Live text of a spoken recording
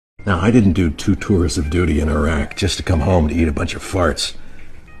Now, I didn't do 2 tours of duty in Iraq just to come home to eat a bunch of farts.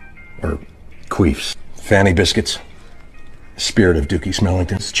 Or queefs. Fanny biscuits. Spirit of Dookie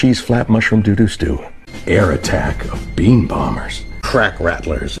Smellington's cheese flap mushroom doo-doo stew. Air attack of bean bombers. Crack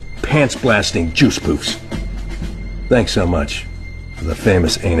rattlers. Pants blasting juice poofs. Thanks so much for the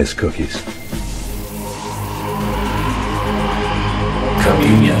famous anus cookies.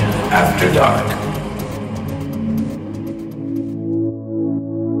 Communion After Dark.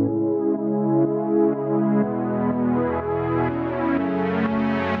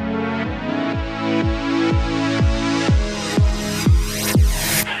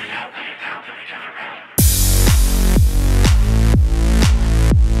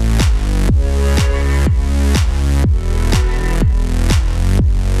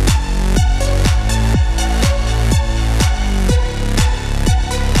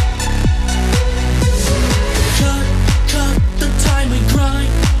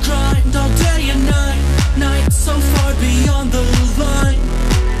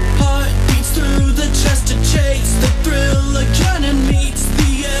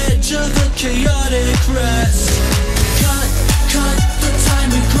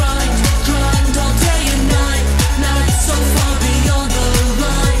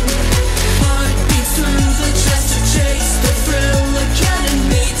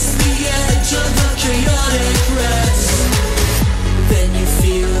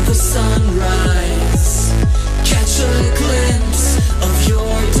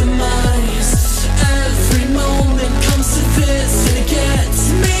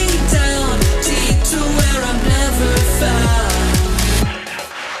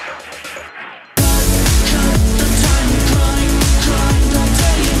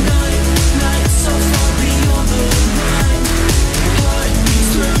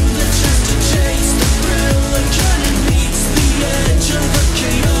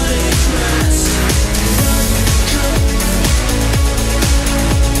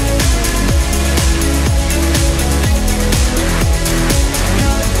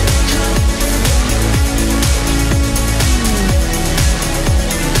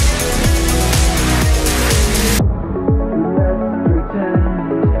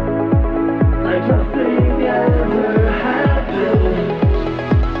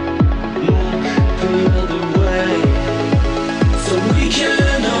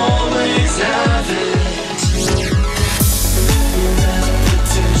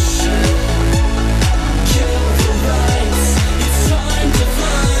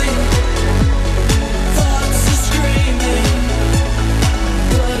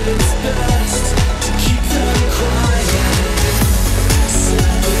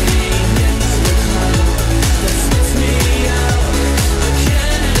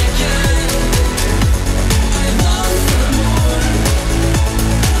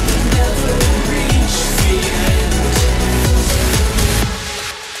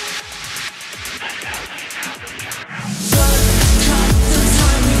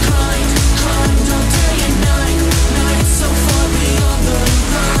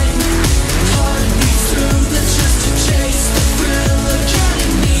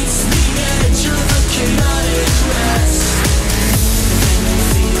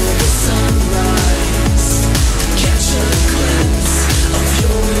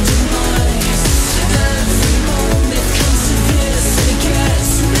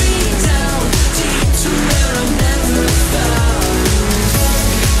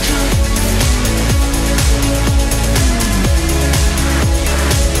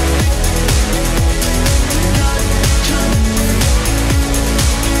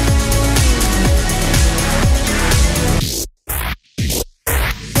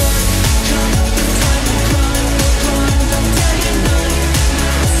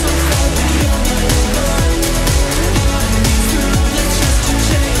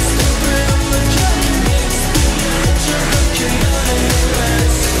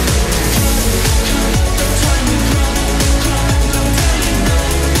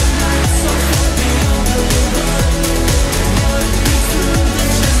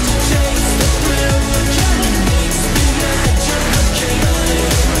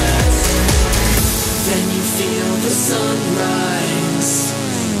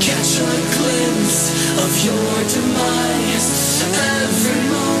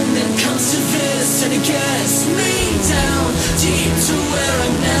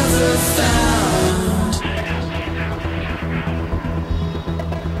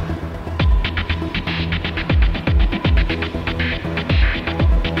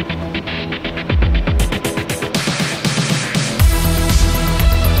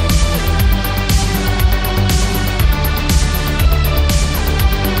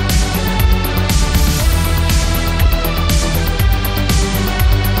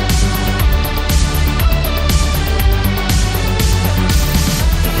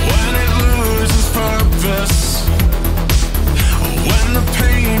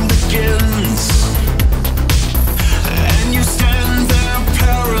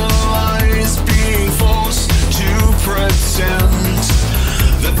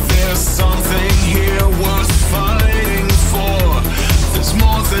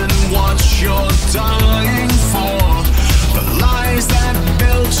 you're dying for. The lies that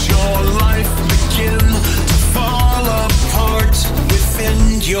built your life begin to fall apart within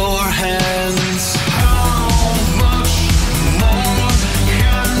your hands. How much more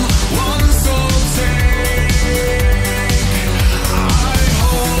can one soul take? I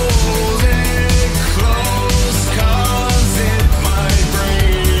hold it close 'cause it might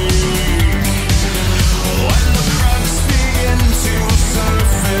break. When the cracks begin to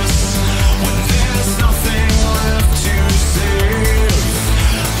surface, when there's nothing left to save,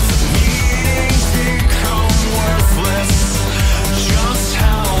 the meanings become worthless. Just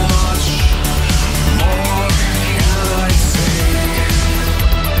how much more can I take?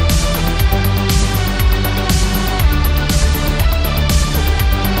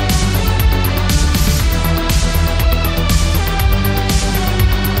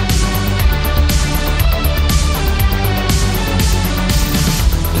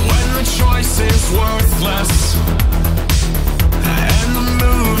 When the choice is worthless and the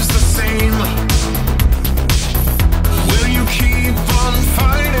move's the same, will you keep on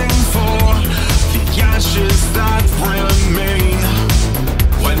fighting for the ashes that remain?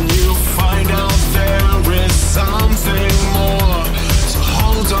 When you find out there is something more to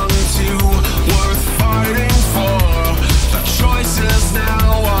hold on to, worth fighting for. The choices now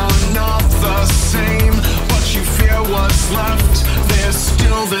are not the same, but you fear what's left. There's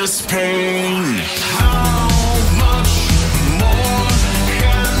still this pain. How much more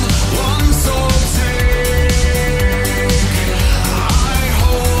can one soul take? I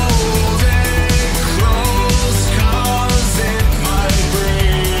hold it close 'cause it might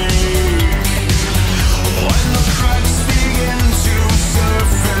break. When the cracks begin to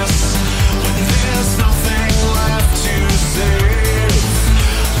surface, when there's nothing left to save,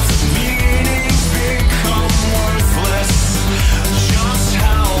 the meanings become worthless. Just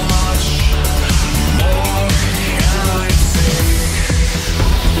how much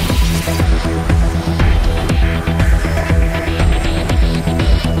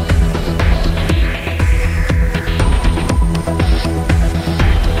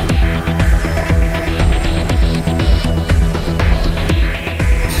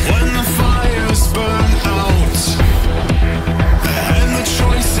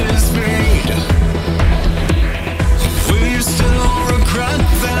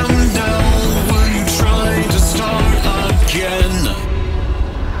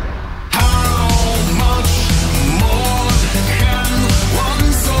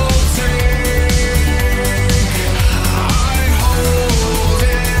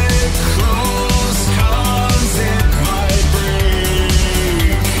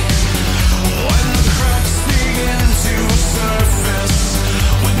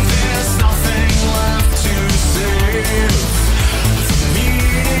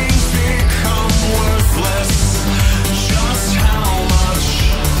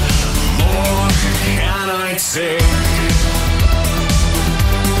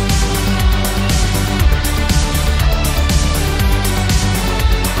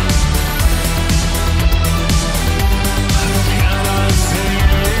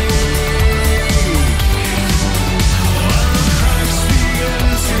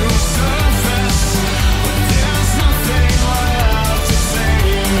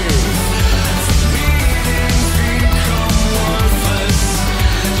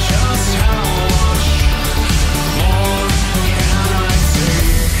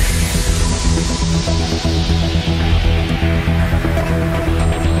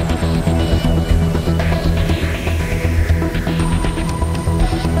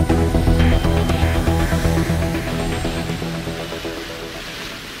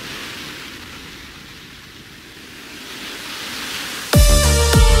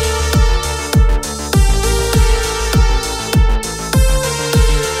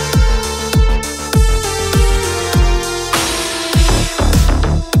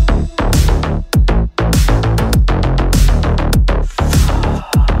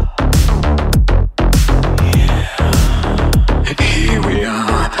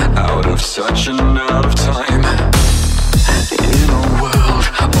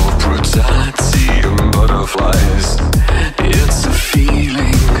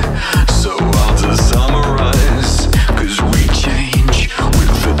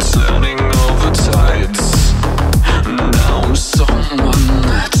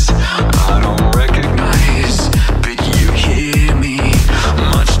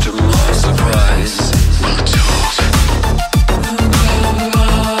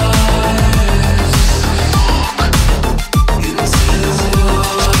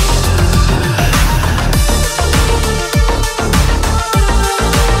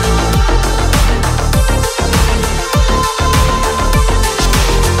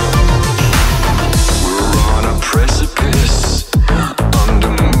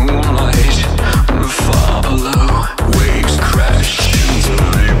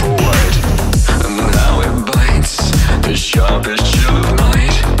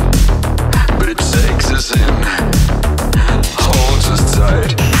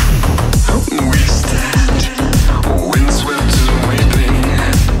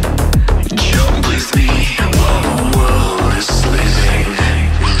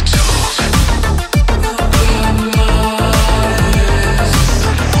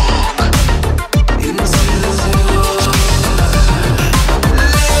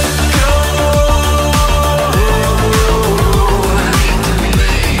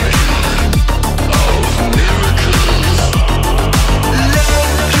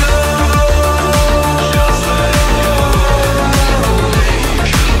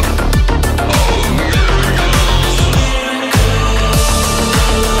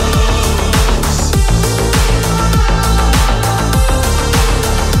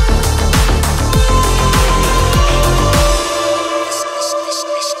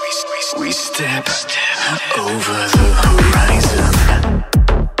step over the horizon.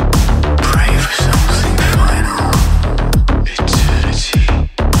 Pray for something final.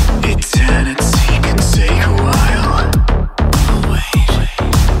 Eternity can take a while. I'll wait,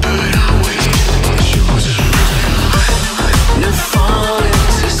 but I'll wait. It's yours. Now fall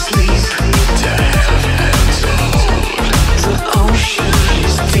into sleep to have hands to hold. The ocean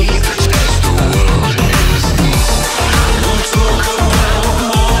is deep as the world is deep. We'll talk about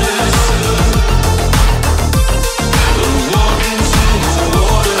modern. The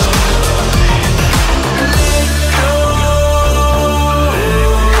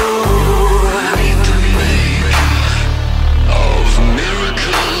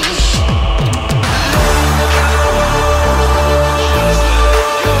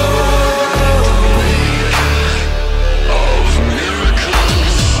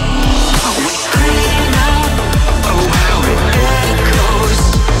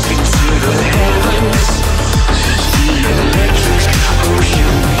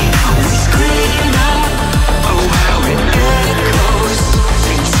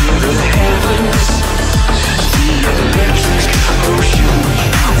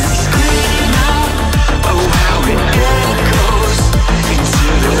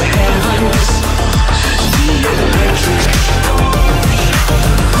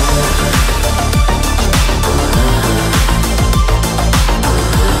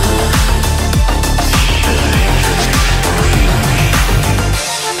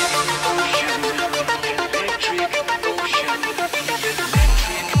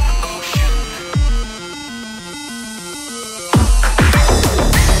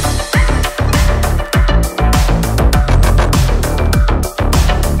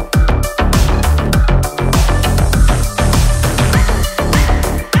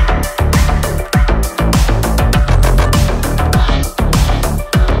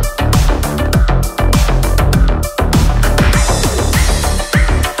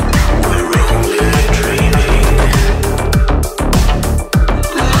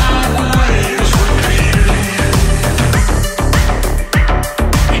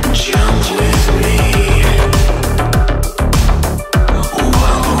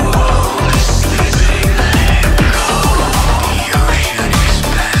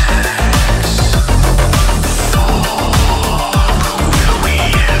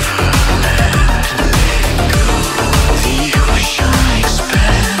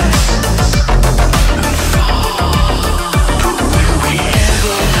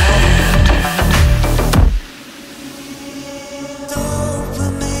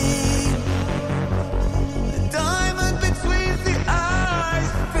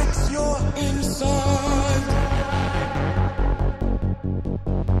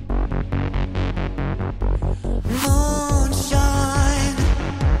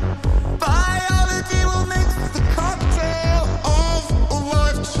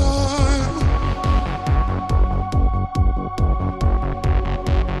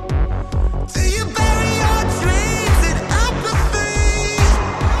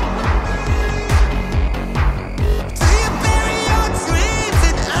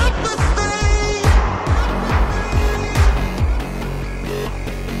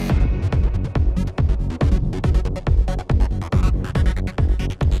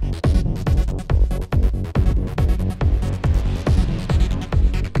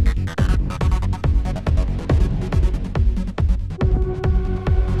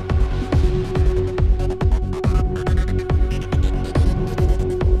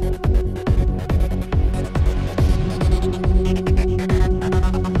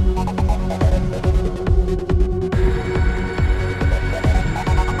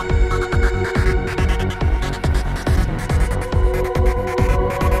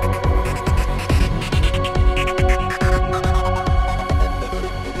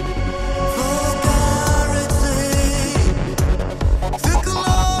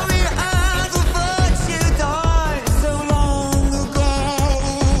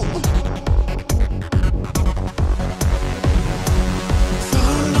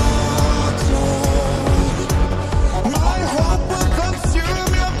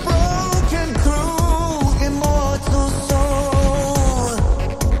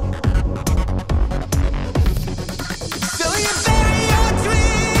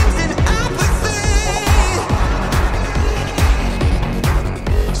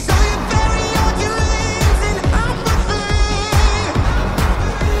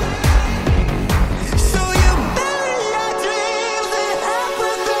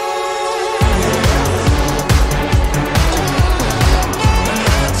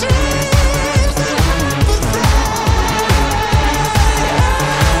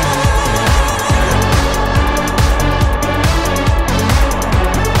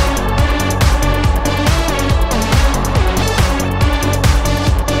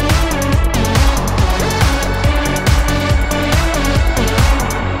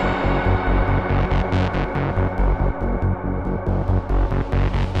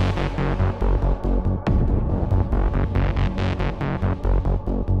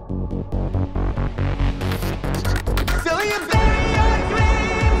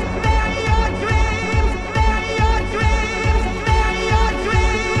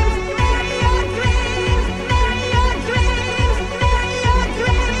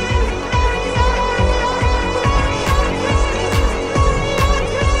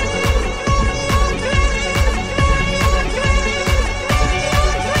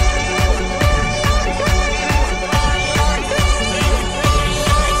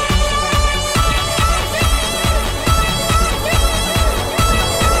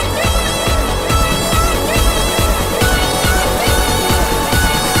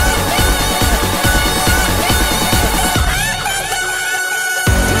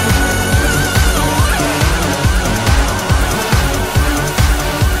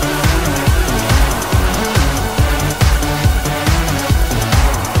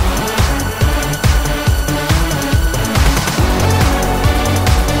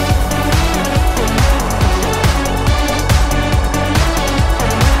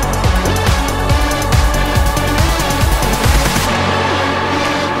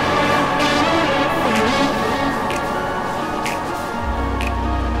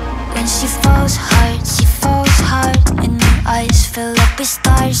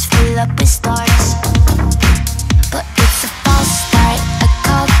stars, fill up with stars. But it's a false start, a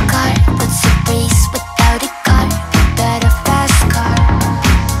cop car. What's a race without a car? You got a fast car.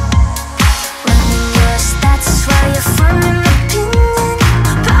 Running your stats while you're forming an opinion.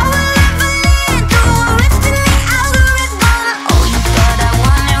 Power leveling, through a rift in the algorithm. Oh, you thought I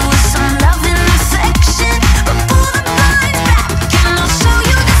wanted was some love and affection, but pull the blind back and I'll show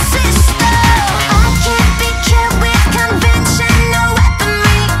you the system. I can't be killed with convention, no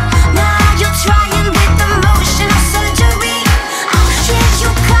weaponry. Now you're trying with emotional surgery. I'll get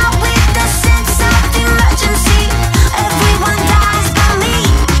you caught with the sense of emergency. Everyone dies but me.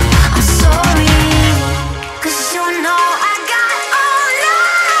 I'm sorry, 'cause you know I got all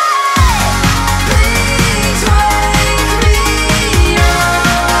night. Please wake me up.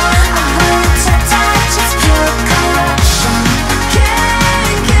 I want to touch, it's pure corruption.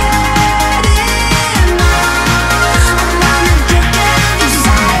 Can't get enough. I wanna give you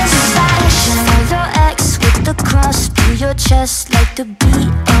satisfaction. Follow X with the cross through your chest like the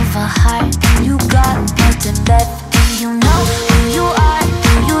beat of a heart. And you got nothing left. And you know who you are.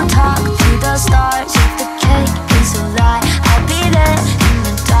 Do you talk to the stars? If the cake is a lie, I'll be there in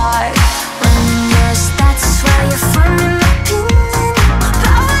the dark. Running your stats while you're forming an opinion.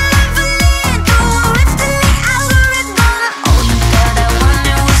 Power leveling, through a rift in the algorithm. Oh, you thought I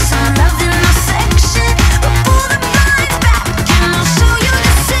wanted was some love and affection, but pull the blind back and I'll show you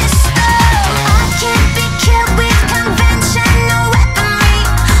the system. I can't be killed with convention, no weaponry.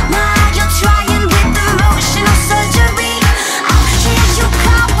 Now you're trying with emotional surgery. I'll get you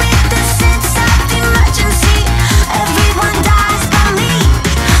caught with the sense of emergency. Everyone dies but me.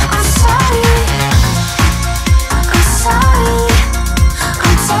 I'm sorry, I'm sorry.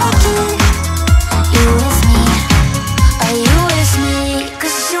 I'm taking you with me. Are you with me?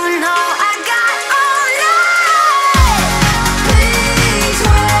 'Cause you know I got all night. Please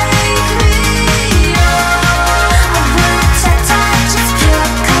wake me up. I want to touch, it's pure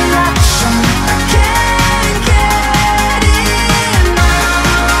corruption. Can't get enough.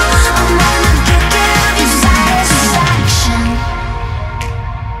 I wanna give you satisfaction.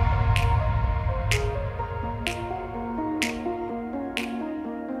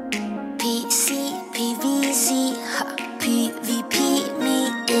 PC, PVC, PVP me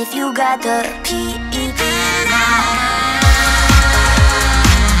if you got the PEP now.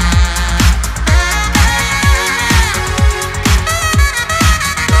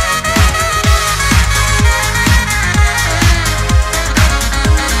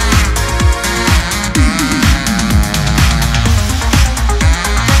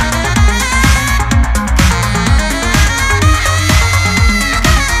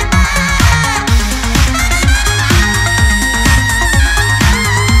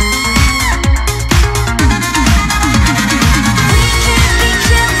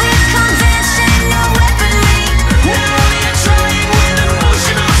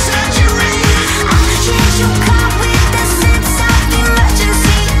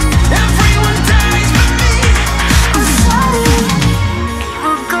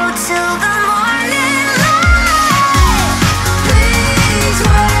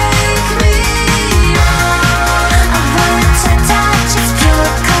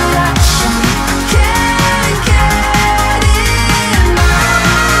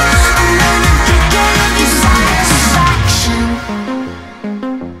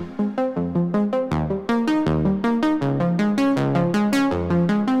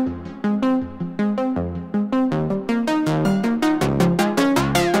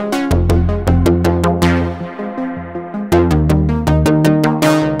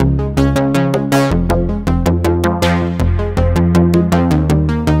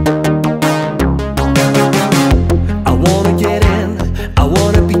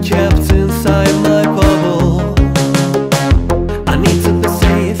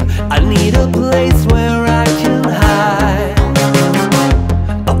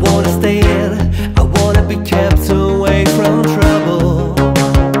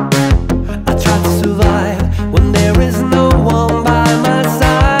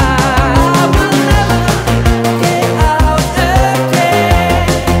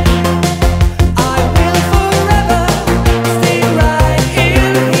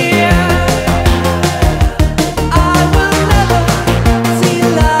 Here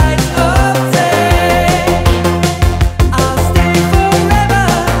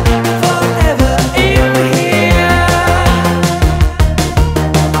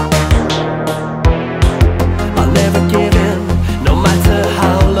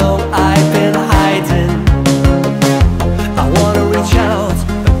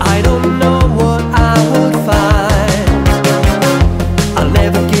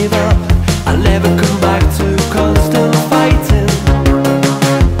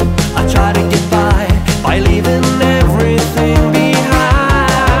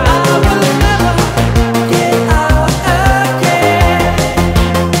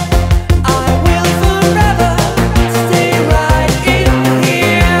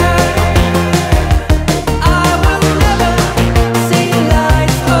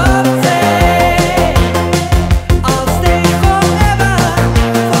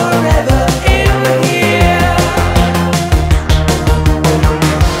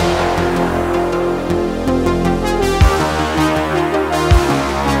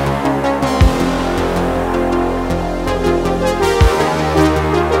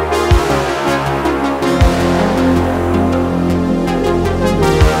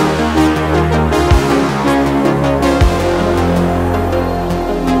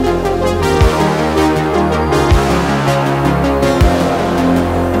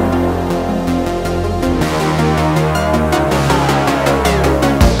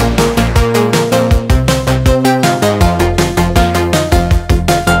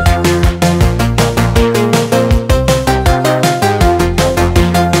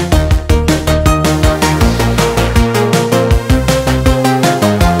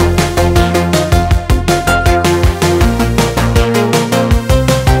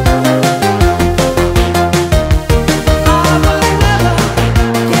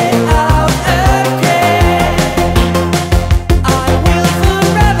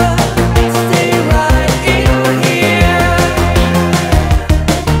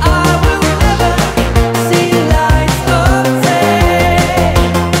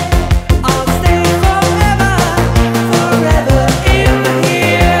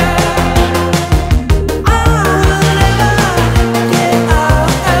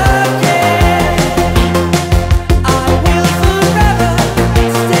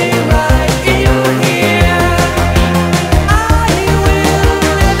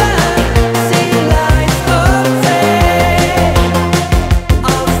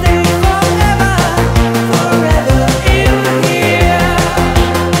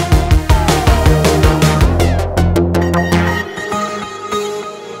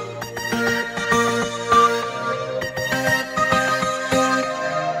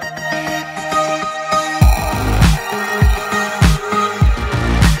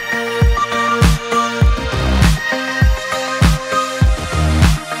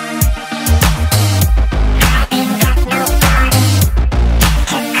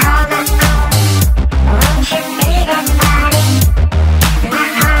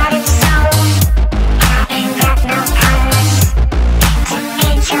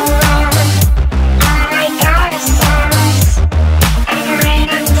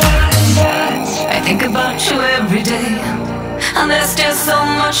so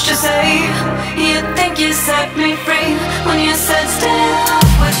much to say. You think you set me free when you said stay in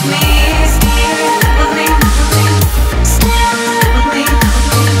love with me. Stay in love with me. Stay in love with me.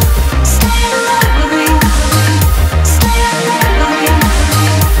 Stay in love with me. Stay in love with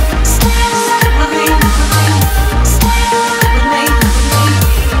me. Stay in love with me. Stay in love with me.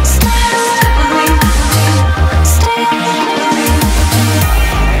 Stay in love with me. Stay in love with me.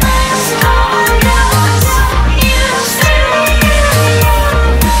 As long as you stay in love with me.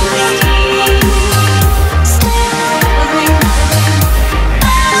 Stay in love with me.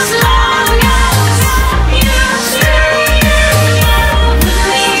 As long as you stay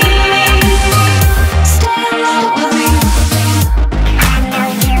in love with me. Stay in love with me. I know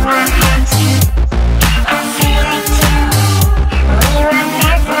you are haunted. I feel it too. We were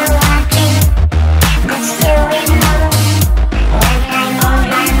never walking, but still we know. When I hold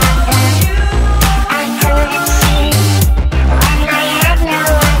my mother, I couldn't see. When I had no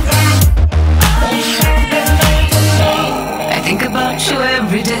other, you should believe me. I think about you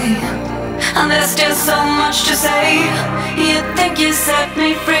every day, and there's still so much to say. You think you set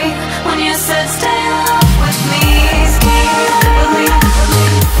me free when you said stay in love with me. Stay in love with me.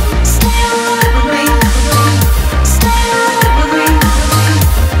 Stay in love with me. Stay in love with me.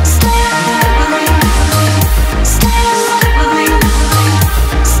 Stay in love with me. Stay in love with me.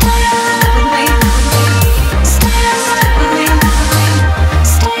 Stay in love with me. Stay in love with me.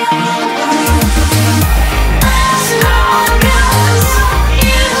 Stay in love with me. As long as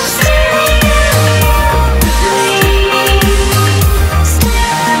you stay in love with me. Stay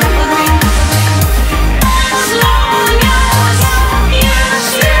in love with me. As long as you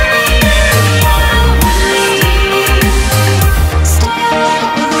stay in love with me. Stay in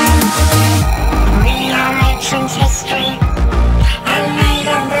love with me. We are ancient history and made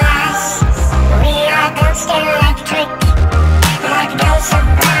of glass. We are ghost electric, like bells of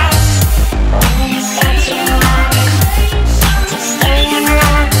brass. When you said you wanted to stay in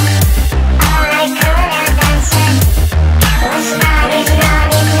love, all I could have answered was not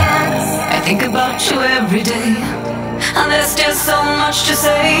enough. I think about you every day, and there's still so much to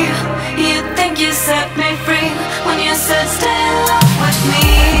say. You think you set me free when you said stay in love with me.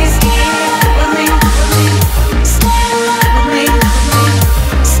 Stay in love with me. Stay in love with me.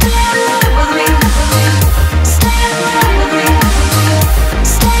 Stay in love with me. Stay in love with me.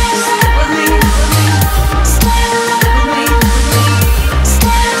 Stay in love with me. Stay in love with me.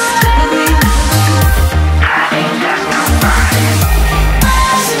 Stay in love with me. As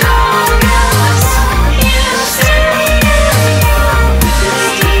long as you stay in love with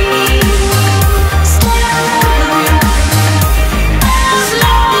me. Stay in love with me. As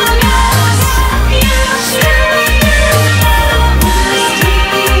long as you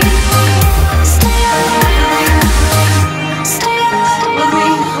stay in love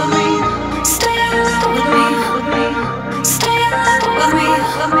with me. Stay in love with me. Stay in love with me. Stay in love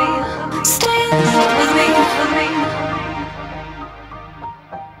with me. Stay in love with me.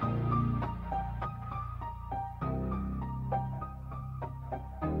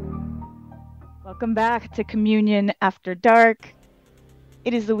 Welcome back to Communion After Dark.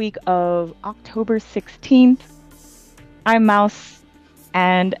 It is the week of October 16th. I'm Mouse,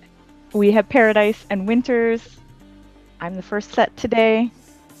 and we have Paradise and Winters. I'm the first set today,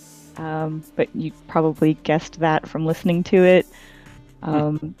 but you probably guessed that from listening to it.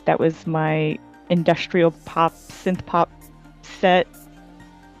 That was my industrial pop, synth pop set.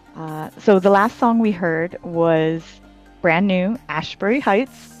 So the last song we heard was brand new, Ashbury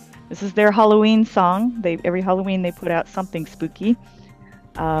Heights. This is their Halloween song. Every Halloween they put out something spooky.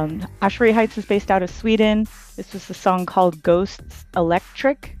 Ashbury Heights is based out of Sweden. This was a song called Ghosts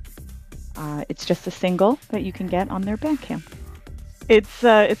Electric. It's just a single that you can get on their Bandcamp. It's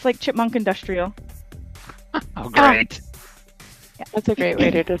like chipmunk industrial. Oh, great. Yeah. That's a great way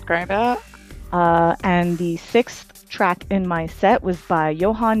to describe it. And the sixth track in my set was by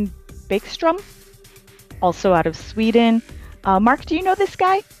Johan Bäckström, also out of Sweden. Mark, do you know this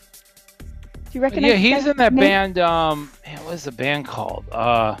guy? Do you recognize? Yeah, he's in that name? band. Man, what is the band called?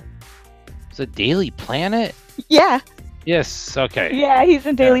 Is it Daily Planet? Yeah. Yes. Okay. Yeah, he's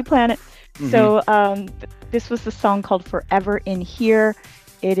in Daily Planet. Mhm. So this was the song called Forever in Here.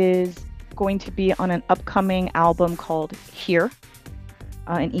 It is going to be on an upcoming album called Here,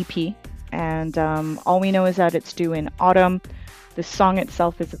 an EP. And all we know is that it's due in autumn. The song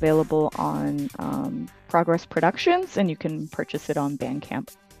itself is available on Progress Productions, and you can purchase it on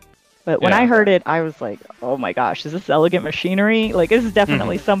Bandcamp. But when I heard it, I was like, oh my gosh, is this Elegant Machinery? Like, this is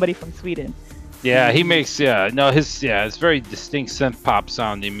definitely somebody from Sweden. Yeah, he makes, it's very distinct synth pop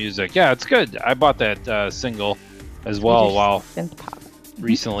sounding music. Yeah, it's good. I bought that single as well. Wow. Synthpop.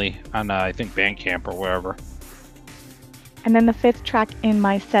 recently on I think Bandcamp or wherever. And then the fifth track in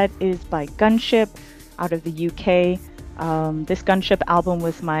my set is by Gunship out of the UK. This Gunship album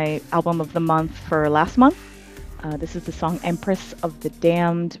was my album of the month for last month. This is the song Empress of the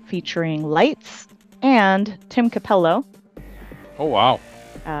Damned featuring Lights and Tim Capello. Oh, wow.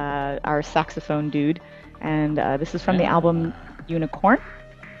 Our saxophone dude. And this is from the album Unicorn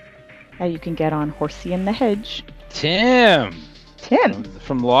that you can get on Horsey in the Hedge. Tim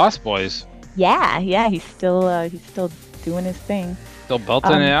from the Lost Boys. Yeah, he's still doing his thing. Still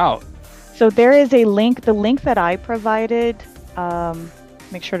belting it out. So there is a link. The link that I provided.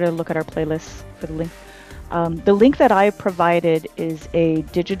 Make sure to look at our playlist for the link. The link that I provided is a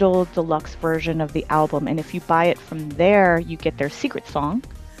digital deluxe version of the album, and if you buy it from there, you get their secret song,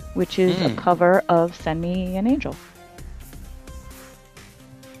 which is a cover of "Send Me an Angel."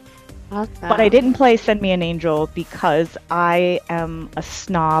 Awesome. But I didn't play "Send Me an Angel" because I am a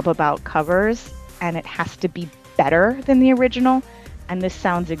snob about covers, and it has to be better than the original, and this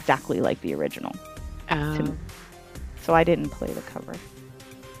sounds exactly like the original to me. So I didn't play the cover,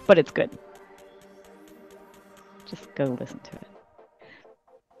 but it's good. Just go listen to it.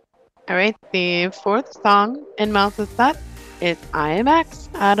 All right, the fourth song in Mouse's set is IMX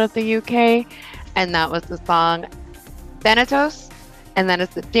out of the UK, and that was the song Thanatos, and that is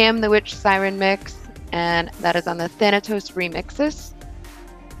the Damn the Witch Siren mix, and that is on the Thanatos remixes.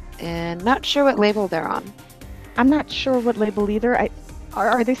 And not sure what label they're on. I'm not sure what label either.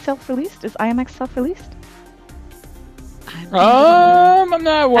 Are they self-released? Is IMX self-released? I'm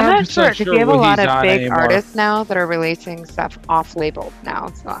not 100% I'm not sure because you have a what lot he's of on big anymore. artists now that are releasing stuff off-labeled now,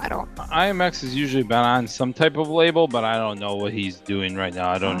 so I don't. IMX has usually been on some type of label, but I don't know what he's doing right now.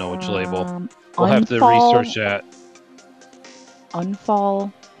 I don't know which label. We'll have to research that.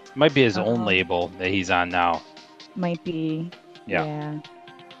 Unfall. Might be his own label that he's on now. Might be. Yeah.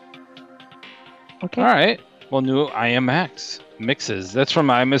 Okay. All right. Well, new IMX mixes. That's from.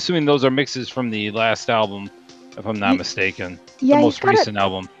 I'm assuming those are mixes from the last album, if I'm not mistaken. Yeah, the he's most got recent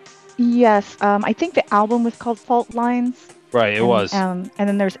album. Yes. I think the album was called Fault Lines. Right. It was. And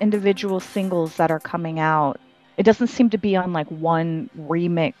then there's individual singles that are coming out. It doesn't seem to be on like one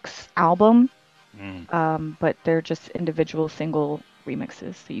remix album, but they're just individual single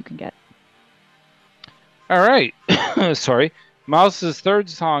remixes that you can get. All right. Sorry. Mouse's third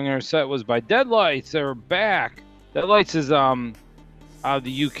song in her set was by Deadlights. They're back. Deadlights is out of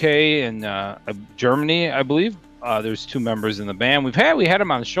the UK and Germany, I believe. There's two members in the band. We had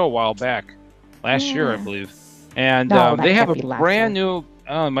them on the show a while back, last year, I believe. And No, that they have a can't be last brand year. new.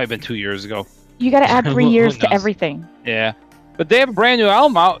 Oh, it might have been 2 years ago. You got to add 3 Who years to knows? everything. Yeah, but they have a brand new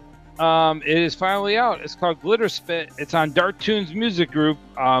album out. It is finally out. It's called Glitter Spit. It's on Dark Tunes Music Group.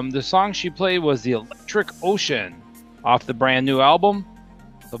 The song she played was the Electric Ocean off the brand new album.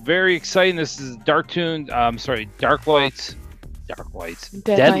 So very exciting. This is Dark Lights.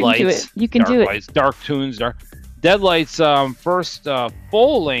 Deadlights. You can do it. Lights, Dark Tunes. Deadlights first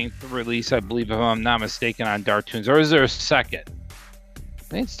full length release, I believe, if I'm not mistaken, on Dark Tunes. Or is there a second? I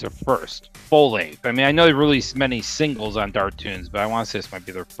think it's their first full length. I mean, I know they released many singles on Dark Tunes, but I want to say this might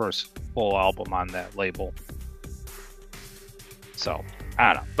be their first full album on that label. So,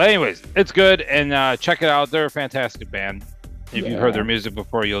 I don't know. But anyways, it's good, and check it out. They're a fantastic band. If you've heard their music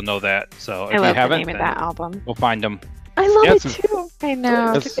before, you'll know that. So if I you love the haven't, name of then that album. we'll find them. I love Yeah, it it's too. I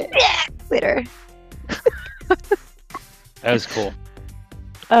know. Glitter. That is cool.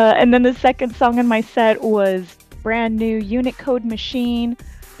 And then the second song in my set was brand new Unit Code Machine.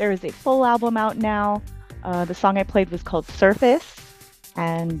 There is a full album out now. The song I played was called Surface,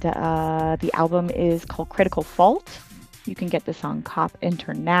 and the album is called Critical Fault. You can get this on Cop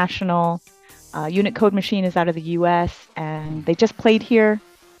International. Unit Code Machine is out of the US, and they just played here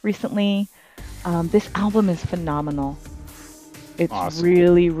recently. This album is phenomenal. It's Awesome.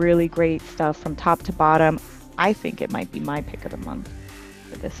 really, really great stuff from top to bottom. I think it might be my pick of the month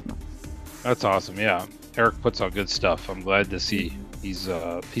for this month. That's awesome. Yeah, Eric puts out good stuff. I'm glad to see he's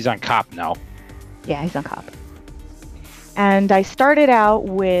on Cop now. Yeah, he's on Cop. And I started out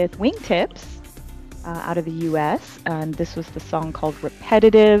with Wingtips out of the US, and this was the song called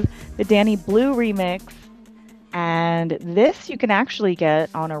Repetitive, the Danny Blue remix. And this you can actually get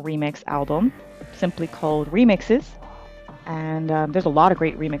on a remix album, simply called Remixes. And there's a lot of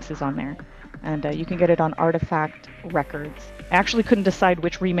great remixes on there. And you can get it on Artifact Records. I actually couldn't decide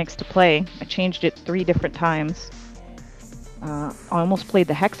which remix to play. I changed it 3 different times. I almost played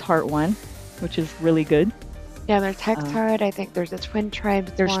the Hex Heart one, which is really good. Yeah, there's Hexhard. I think there's a Twin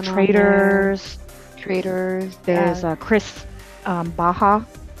Tribes. There's one on Traders. there. Traders. There's yeah. Chris Baja,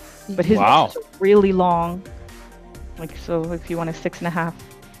 but his Wow. mix is really long. Like, so if you want a 6.5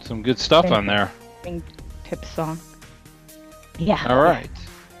 Some good stuff on there. tip song. Yeah. All right.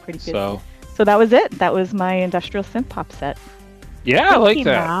 Pretty good. So that was it. That was my industrial synth pop set. yeah, I like Mickey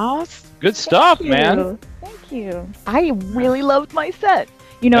that. Mouse. Good stuff, Thank man. you. Thank you. I really loved my set.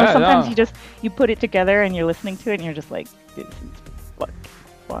 You know, Yeah, sometimes no. you put it together and you're listening to it and you're just like, this is fucking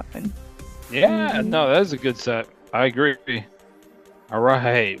fun. Yeah, no, that is a good set. I agree. All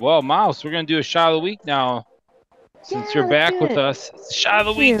right. Well, Mouse, we're gonna do a shot of the week now. Since Yeah, you're let's back do with it. us, it's shot of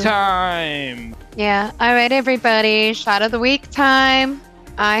the Thank week you. time. Yeah. All right, everybody. Shot of the week time.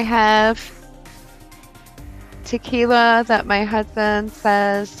 I have tequila that my husband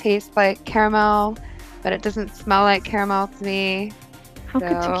says tastes like caramel, but it doesn't smell like caramel to me. How So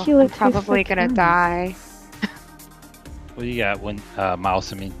could tequila I'm taste probably like gonna caramel? die. What do you got, when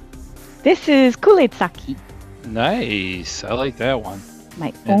Mouse? I mean, This is Kool-Aid sake, nice. I like that one.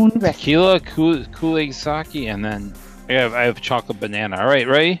 my And own recipe. tequila, Kool-Aid sake, and then I have chocolate banana. All right,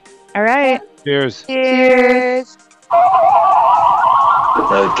 ready? All right. Cheers. Cheers.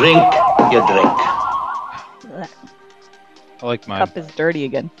 Now drink your drink. I like mine. Cup is dirty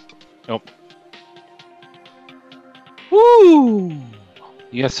again. Nope. Woo!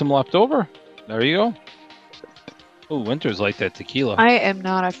 You got some left over? There you go. Oh, Winter's like that tequila. I am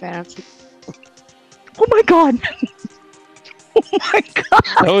not a fan of tequila. Oh my god. Oh my god.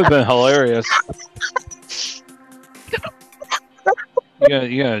 That would have been hilarious.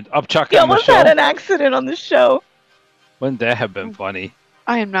 You got upchuck You on the almost show. had an accident on the show. Wouldn't that have been funny?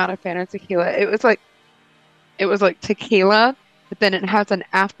 I am not a fan of tequila. It was like tequila, but then it has an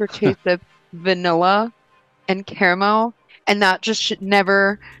aftertaste of vanilla and caramel, and that should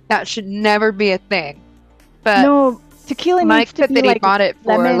never be a thing. But No, tequila Mike needs to said be that he like bought it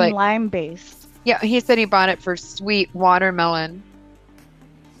for lemon like lime based. yeah, he said he bought it for sweet watermelon.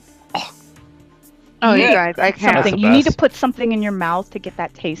 Oh, you Yeah. guys, I can't. That's Something the you need to best. put something in your mouth to get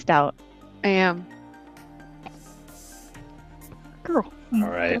that taste out. I am Girl. All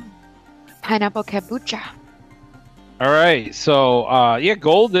right. pineapple kombucha. All right. So, yeah,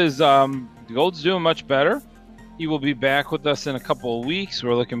 Gold's doing much better. He will be back with us in a couple of weeks.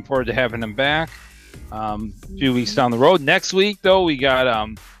 We're looking forward to having him back. A few weeks down the road. Next week, though, we got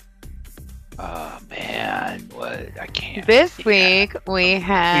man, what I can't. This week we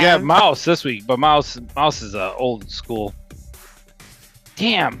have We got Mouse this week, but Mouse is old school.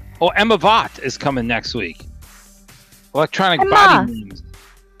 Damn. Oh, Emma Vaught is coming next week. Electronic Emma. body memes.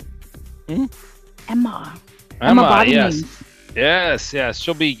 Emma. Emma, Body yes. Memes. Yes.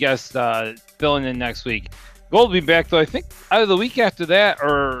 She'll be guest filling in next week. Gold will be back, though, I think either the week after that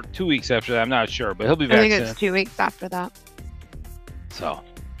or 2 weeks after that. I'm not sure, but he'll be I back think soon. it's 2 weeks after that. So,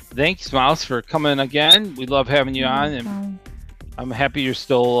 thanks, Mouse, for coming again. We love having you on, and I'm happy you're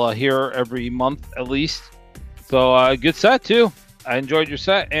still here every month at least. So, good set, too. I enjoyed your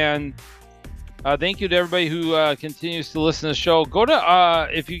set, and thank you to everybody who continues to listen to the show. Go to,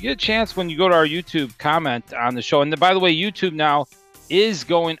 if you get a chance when you go to our YouTube, comment on the show. And by the way, YouTube now is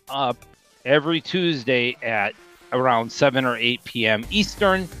going up every Tuesday at around 7 or 8 p.m.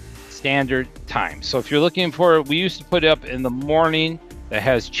 Eastern Standard Time. So if you're looking for it, we used to put it up in the morning. That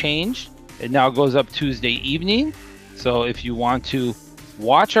has changed. It now goes up Tuesday evening. So if you want to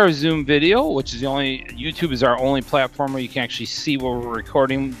watch our Zoom video, which is YouTube is our only platform where you can actually see where we're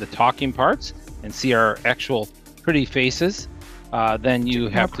recording the talking parts and see our actual pretty faces, then you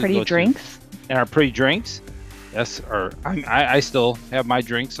have to pretty go drinks. and our pretty drinks. Yes, or I still have my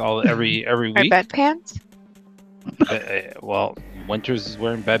drinks every Our week. bed pants. Well, Winters is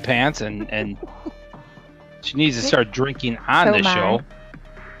wearing bed pants, and she needs to start drinking on So this am I. show.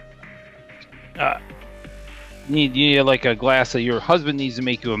 You need like a glass of your husband needs to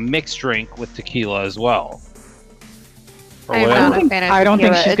make you a mixed drink with tequila as well. Or I'm whatever. not a fan of I don't think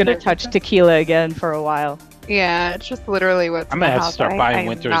tequila. she's It's gonna just- touch tequila again for a while. Yeah, it's just literally what's I'm in gonna the have to house. start I buying am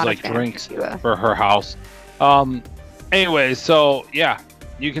Winters not a like fan of drinks tequila. for her house. Anyway, so yeah,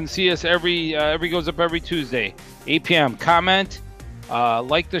 you can see us every goes up every Tuesday, 8 p.m. Comment,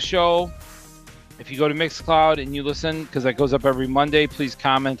 like the show. If you go to Mixcloud and you listen, because that goes up every Monday, please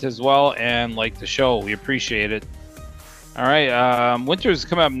comment as well and like the show. We appreciate it. All right, Winter's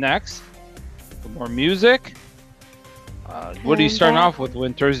coming up next. Some more music. What are you And, starting off with,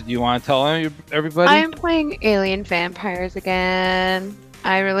 Winters? Do you want to tell everybody? I'm playing Alien Vampires again.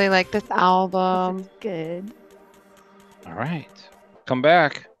 I really like this album. Good. All right, come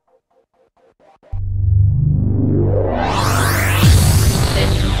back.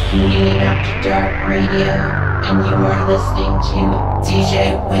 This is Communion After Dark Radio, and you are listening to DJ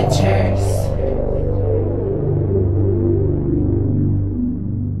Winters.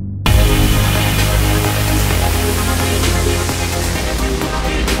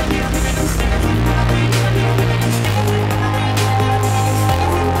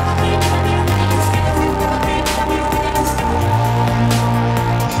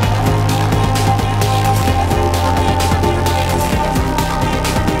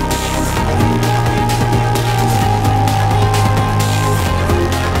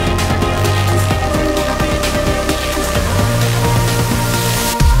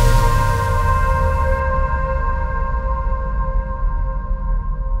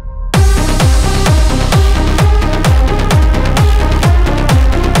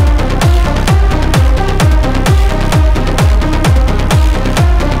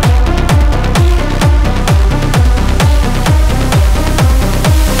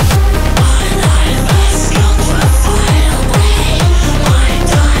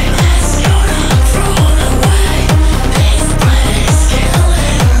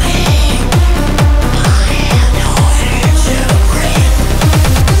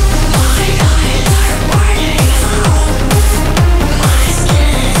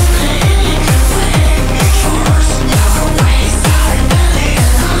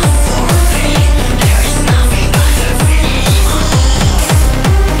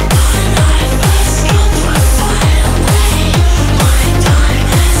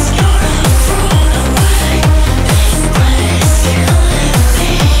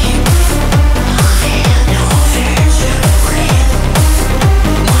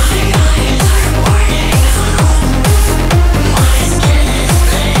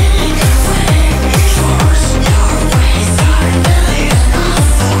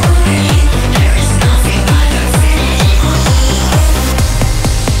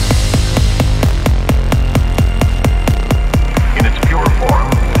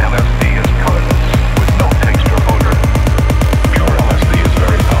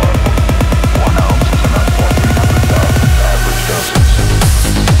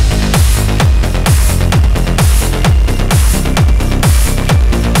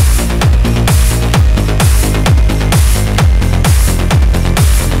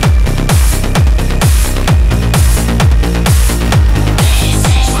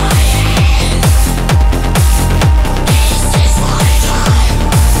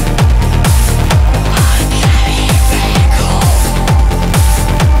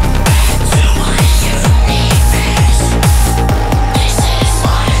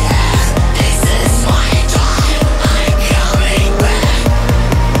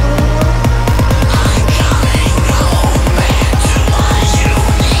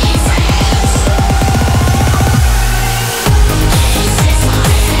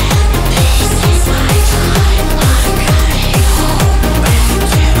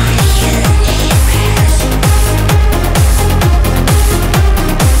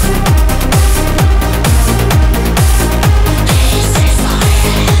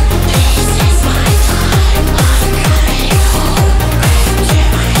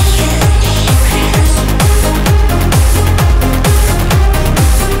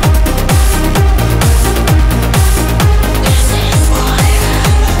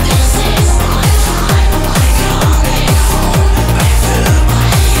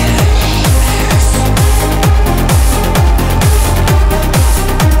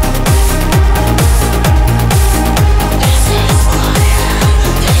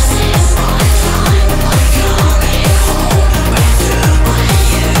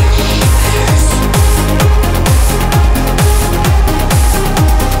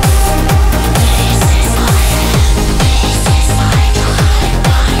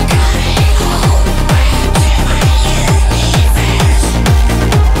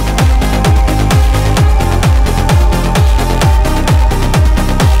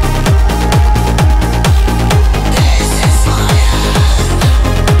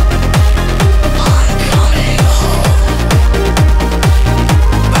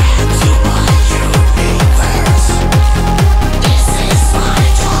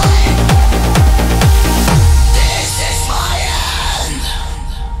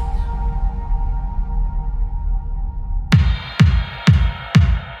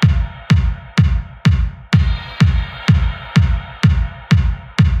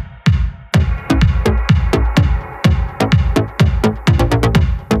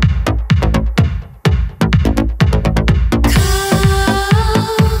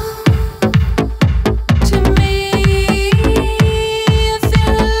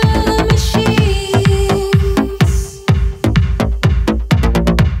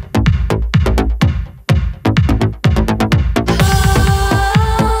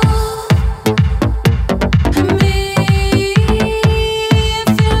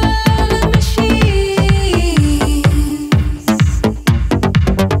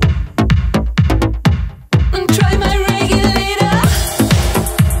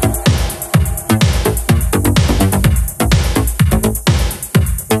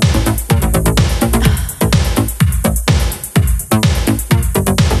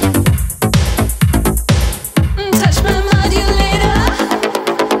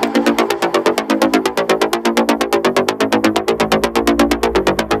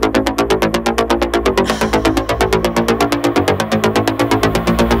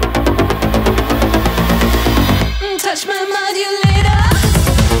 touch my modulator.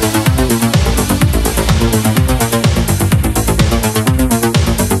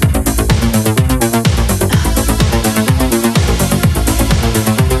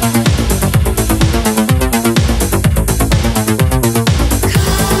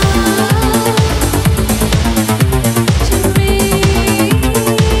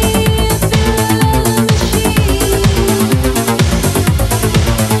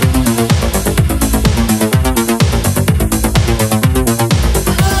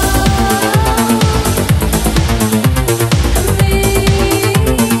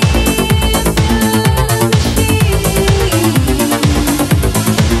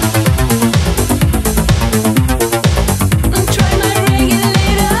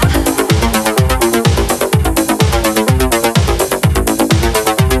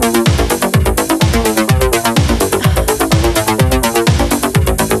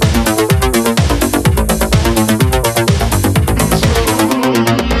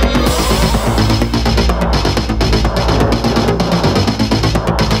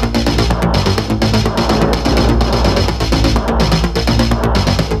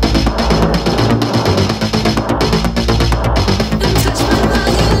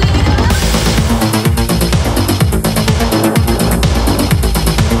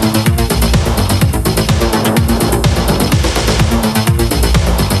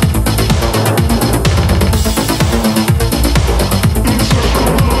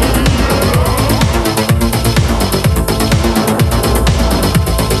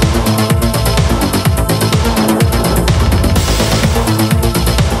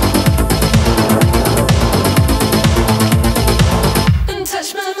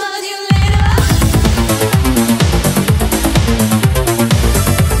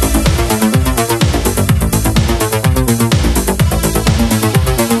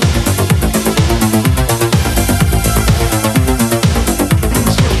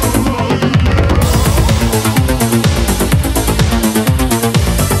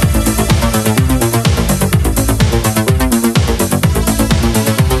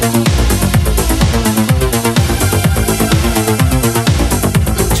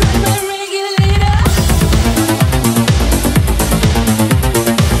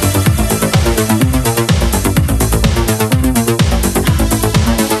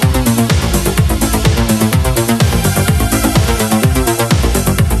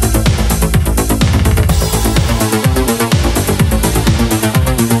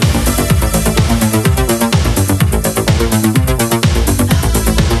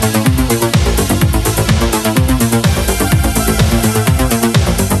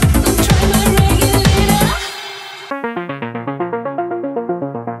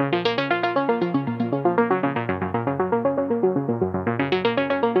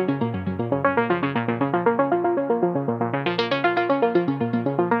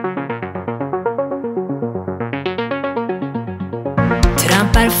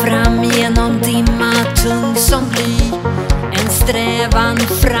 Trampar fram genom dimma tung som bly. En strävan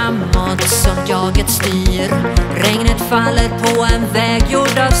framåt som jaget styr. Regnet faller på en väg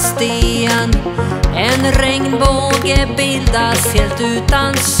gjord av sten. En regnbåge bildas helt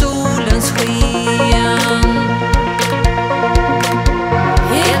utan solens sken.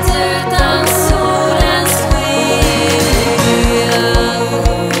 Helt utan solens sken.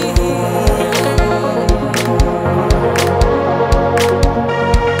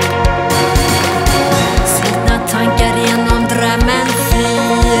 Sina tankar genom drömmen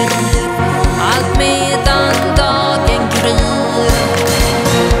flyr. Allt medan dagen gryr.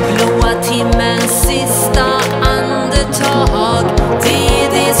 Blåa timmens sista andetag. Det är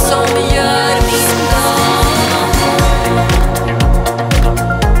det som gör min dag.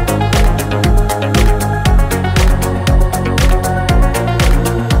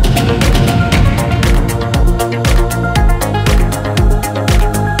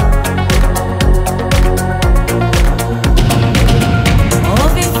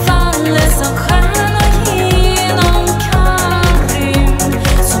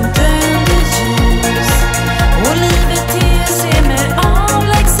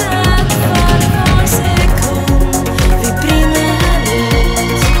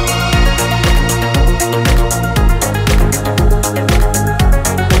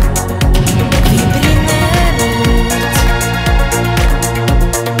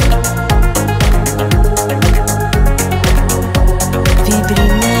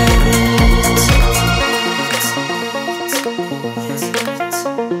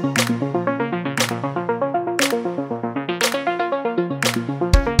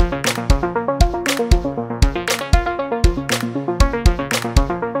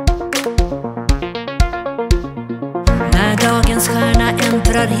 Nattens stjärna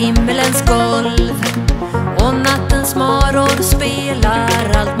äntrar himmelens golv och nattens maror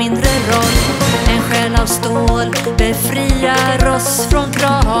spelar allt mindre roll. En själ av stål befriar oss från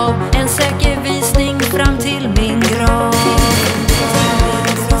krav. En säker visning fram till min grav.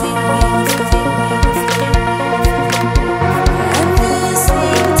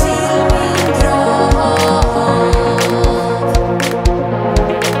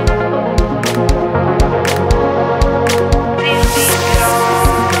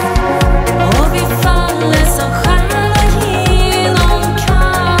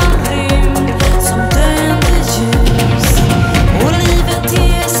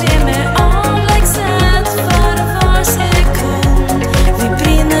 Till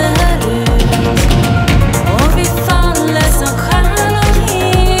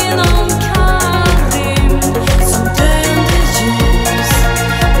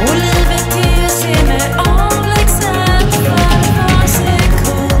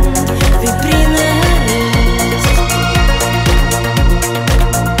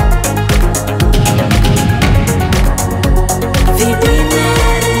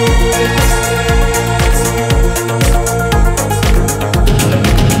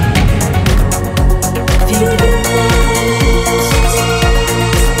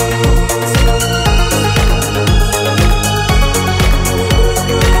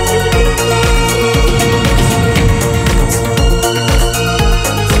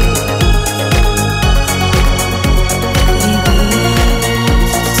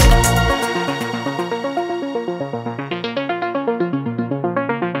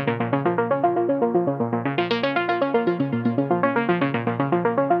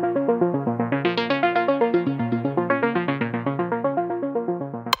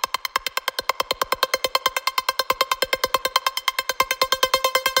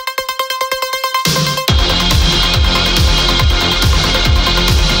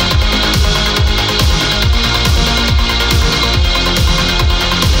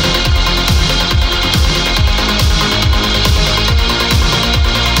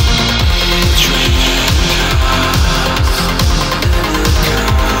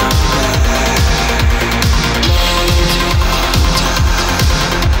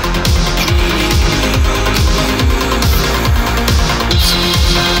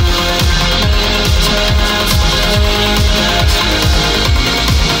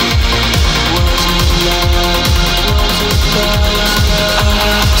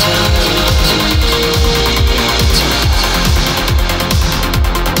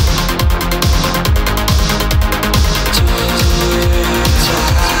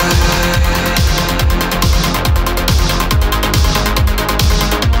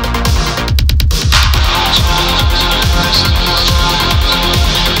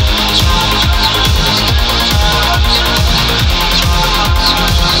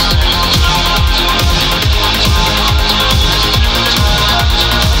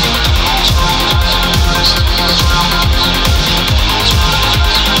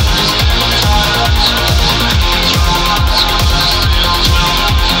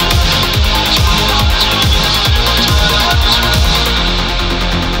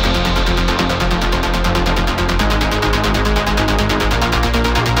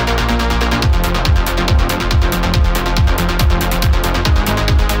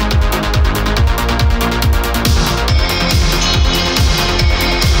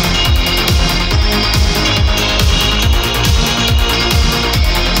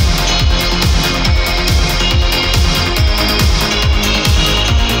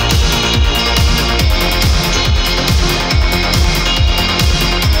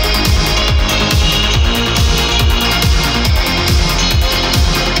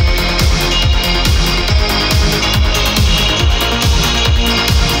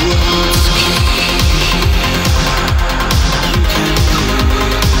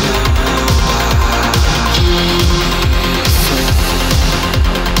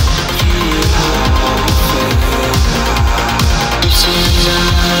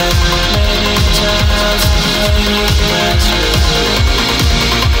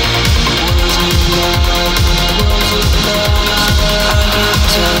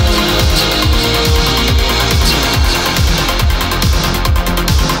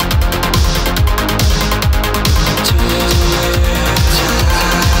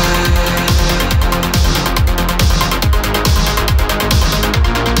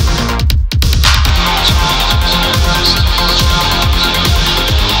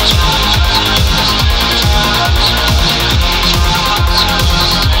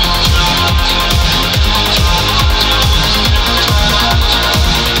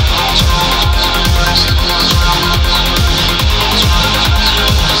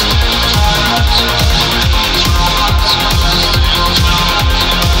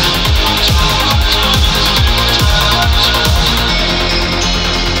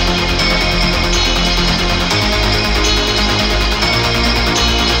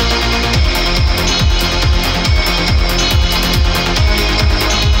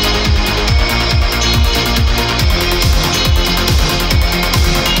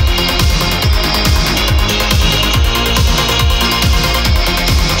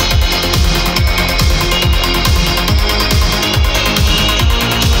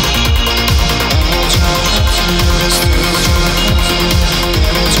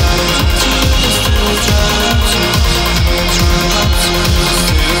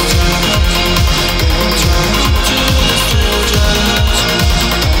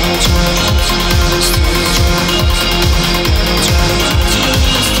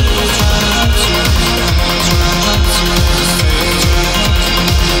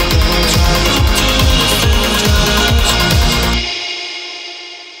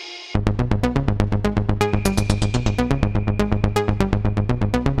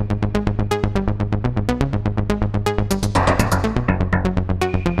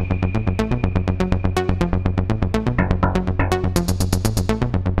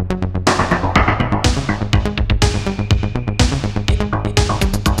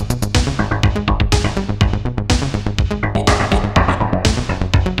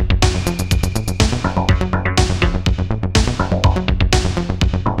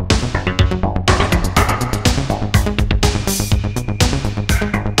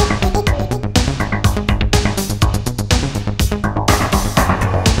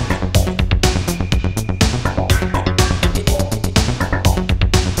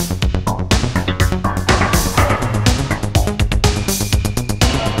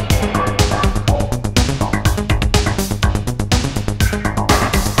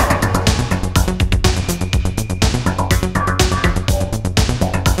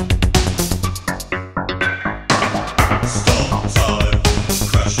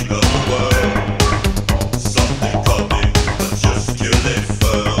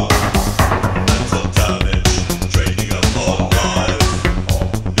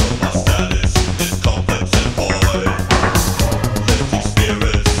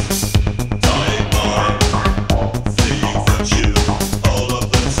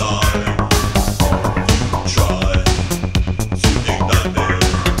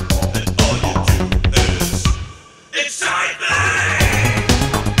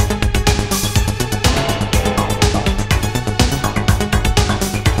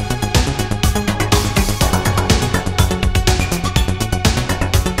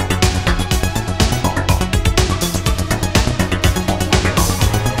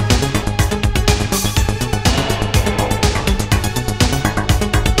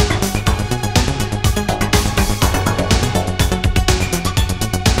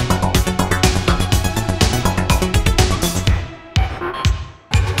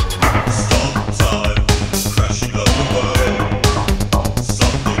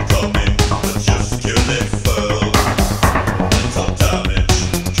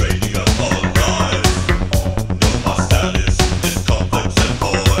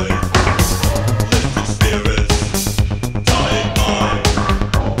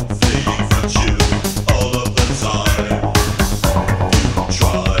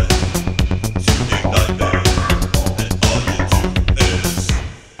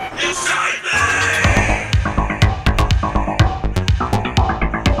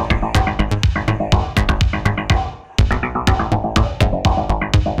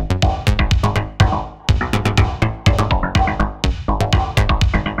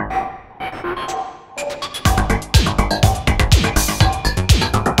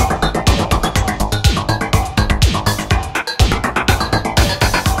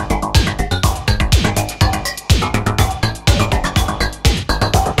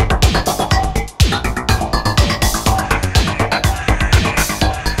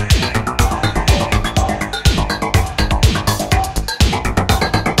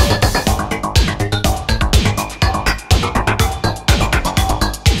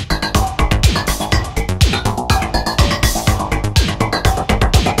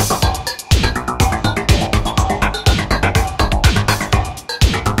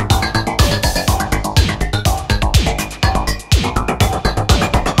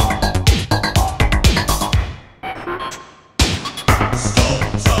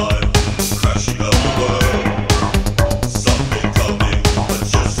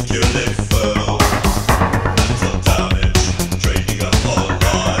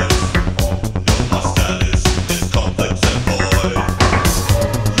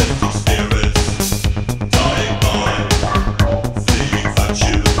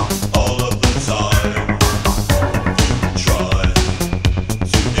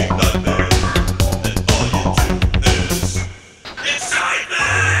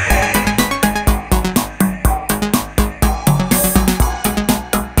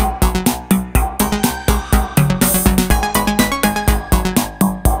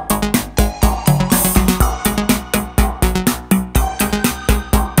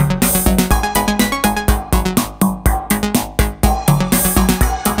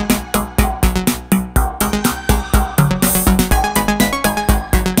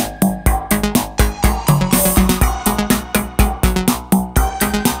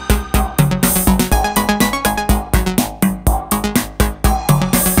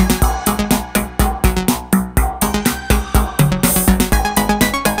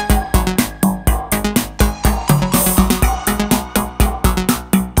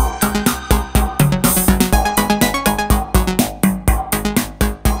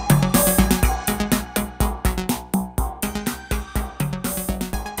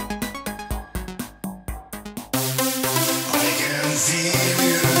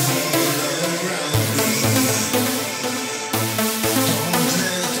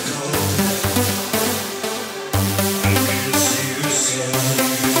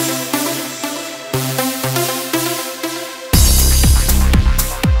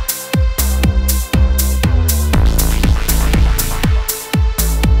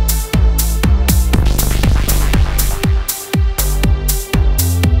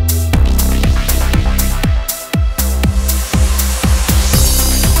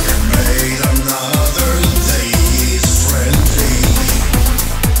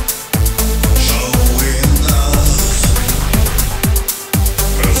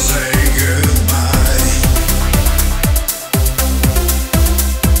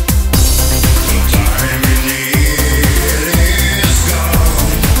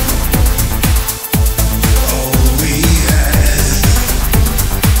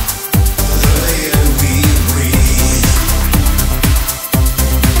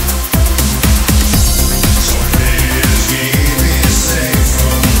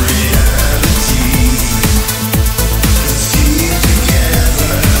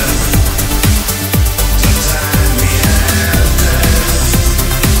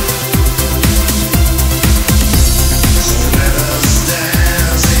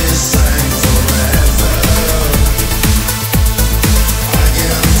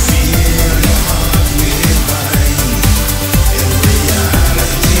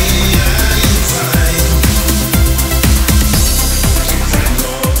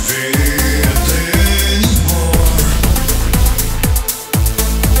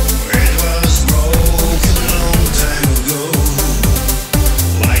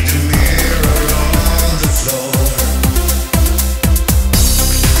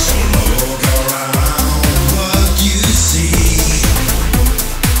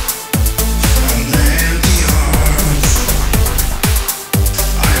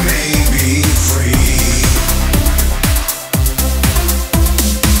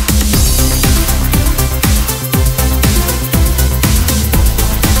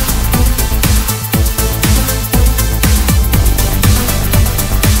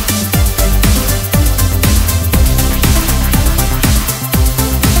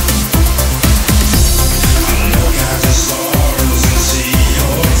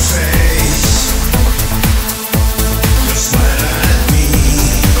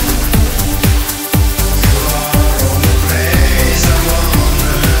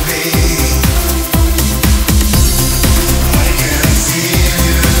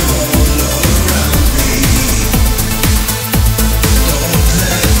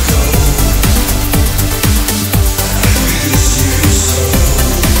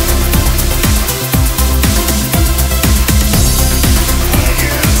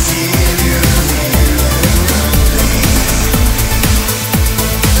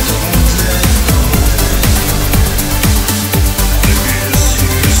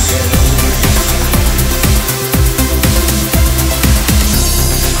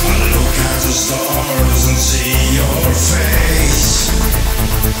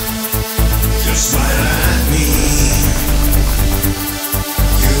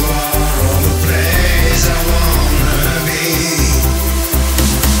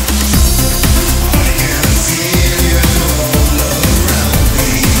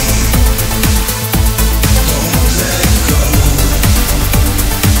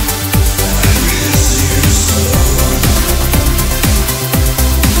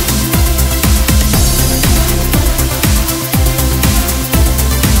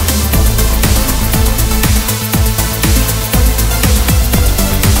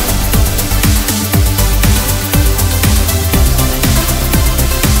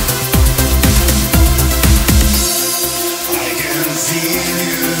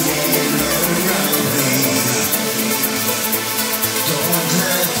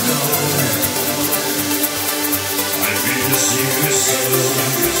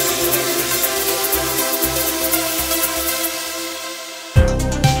to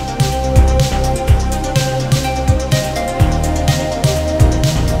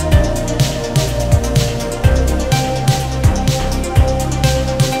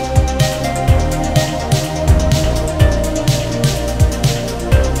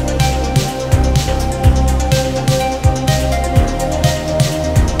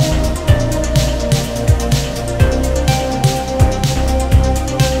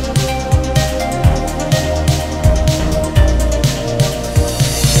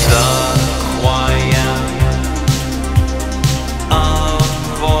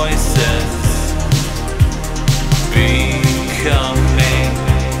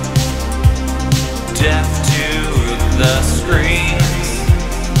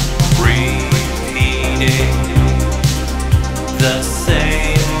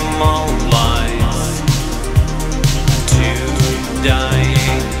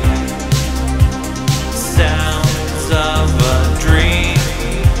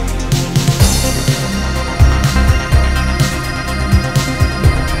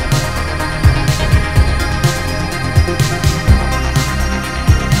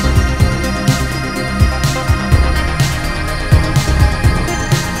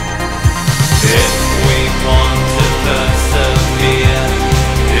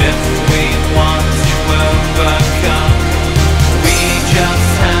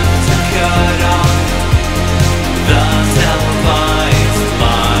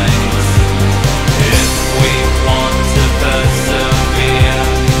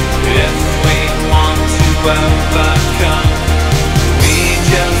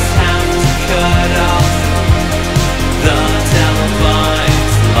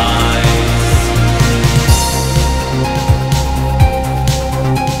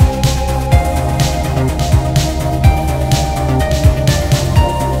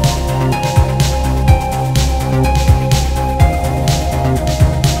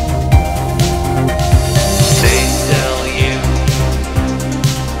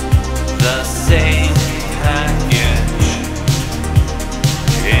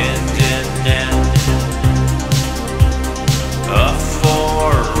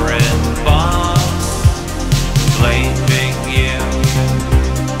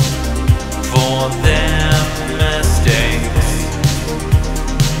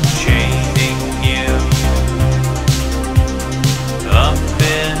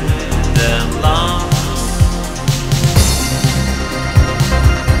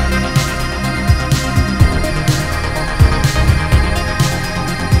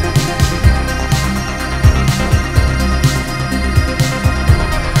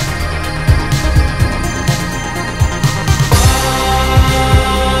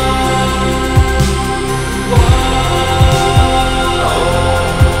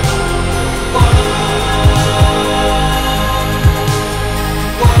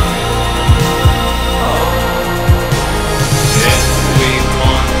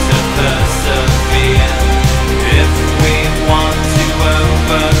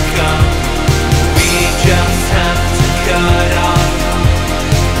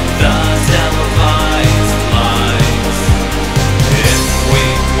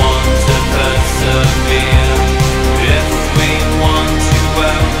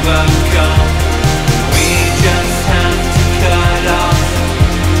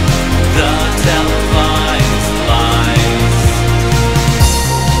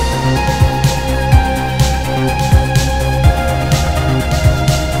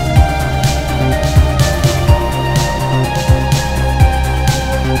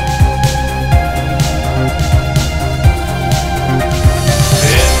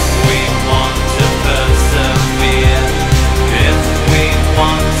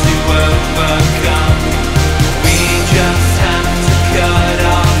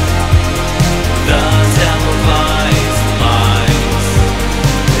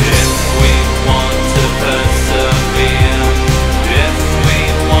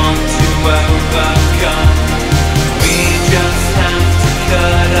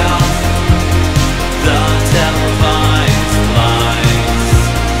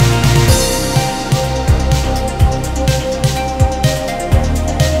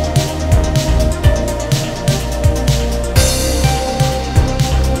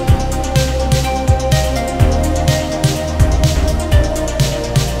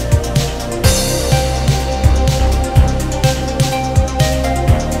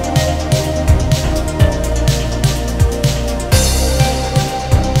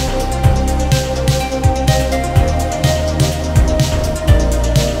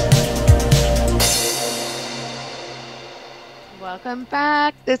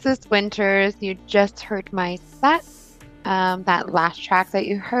back. This is Winters. You just heard my set. That last track that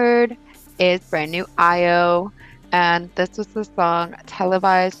you heard is brand new IO, and this was the song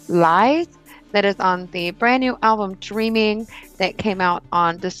Televised Lies that is on the brand new album Dreaming that came out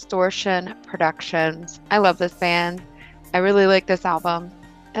on Distortion Productions. I love this band. I really like this album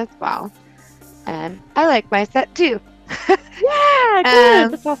as well. And I like my set too. Yeah,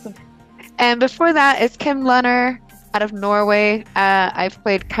 good. That's awesome. And before that is Kim Lenner out of Norway. I've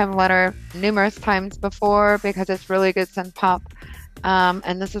played Kim Lenner numerous times before because it's really good synthpop.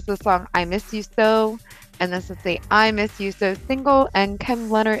 And this is the song I Miss You So. And this is the I Miss You So single. And Kim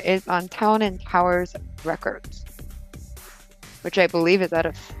Lenner is on Town and Towers Records, which I believe is out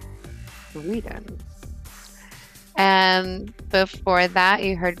of Sweden. And before that,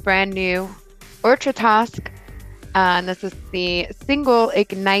 you heard brand new Ortratask. And this is the single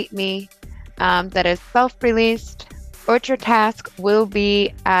Ignite Me that is self-released. Ortratask will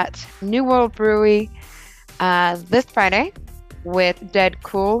be at New World Brewery this Friday with Dead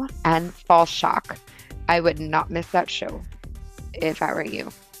Cool and Fall Shock. I would not miss that show if I were you.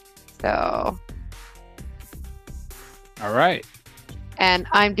 So. All right. And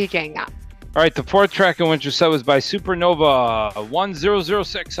I'm DJing that. All right, the fourth track in Winter Set was by Supernova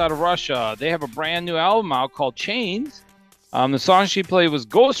 1006 out of Russia. They have a brand new album out called Chains. The song she played was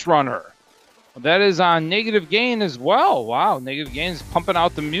Ghost Runner. That is on Negative Gain as well. Wow, Negative Gain is pumping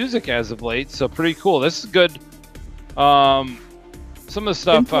out the music as of late, so pretty cool. This is good. Some of the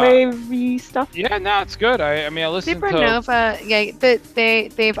stuff. Synthwave-y stuff. Yeah, no, it's good. I mean, I listened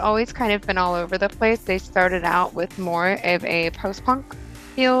Supernova, they've always kind of been all over the place. They started out with more of a post-punk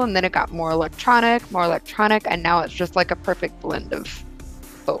feel, and then it got more electronic, and now it's just like a perfect blend of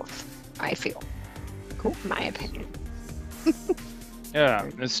both, I feel. Cool. My opinion. Yeah,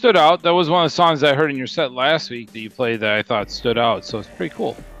 it stood out. That was one of the songs I heard in your set last week that you played that I thought stood out, so it's pretty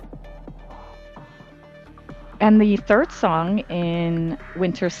cool. And the third song in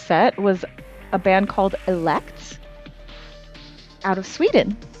Winter's set was a band called Elect out of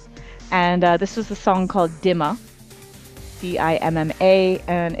Sweden. And this was a song called Dimma, Dimma,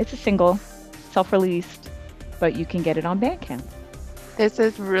 and it's a single, self-released, but you can get it on Bandcamp. This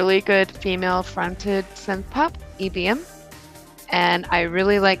is really good female-fronted synthpop, EBM, and I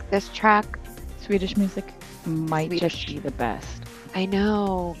really like this track. Swedish music might just be the best. I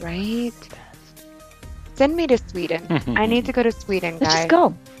know, right? Send me to Sweden. I need to go to Sweden, guys. Let's just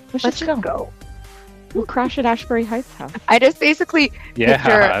go. Let's just go. We'll crash at Ashbury Heights House. I just basically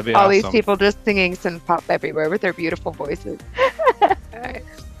picture all these awesome. people just singing synthpop everywhere with their beautiful voices. Alright.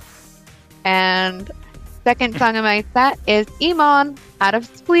 And second song in my set is Iman out of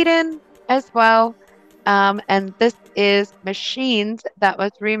Sweden as well. And this is Machines that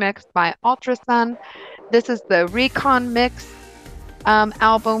was remixed by Ultrasun. This is the Recon Mix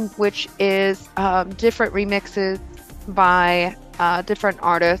album, which is different remixes by different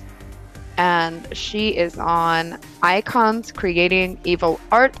artists. And she is on Icons Creating Evil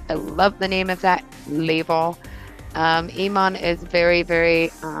Art. I love the name of that label. Iman is very, very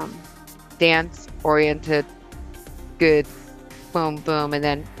dance-oriented, good, boom, boom. And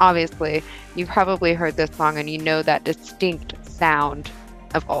then, obviously, you've probably heard this song and you know that distinct sound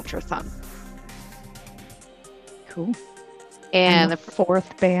of Ultrasun. Cool. And the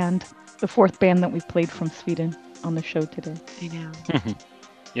fourth band that we played from Sweden on the show today. I know.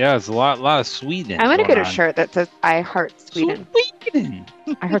 Yeah, it's a lot of Sweden. I'm gonna get a on. shirt that says "I Heart Sweden." Sweden.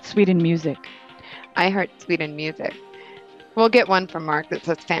 I heard Sweden music. I heart Sweden music. We'll get one from Mark that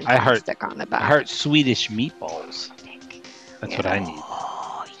says "fantastic" on the back. I heart Swedish meatballs. That's what I need.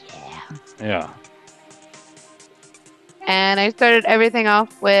 Oh yeah. Yeah. And I started everything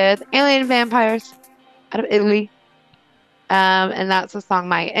off with Alien Vampires out of Italy. And that's the song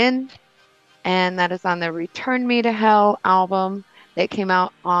My End. And that is on the Return Me to Hell album that came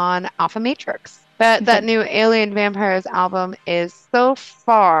out on Alpha Matrix. But that new Alien Vampires album is so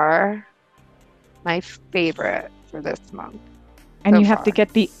far my favorite for this month. And so you have far. to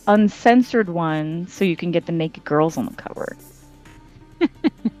get the uncensored one so you can get the naked girls on the cover.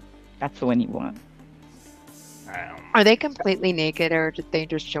 That's the one you want. Are they completely naked or are they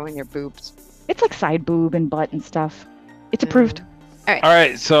just showing their boobs? It's like side boob and butt and stuff. It's approved. All right. All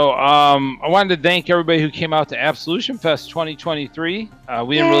right, so I wanted to thank everybody who came out to Absolution Fest 2023.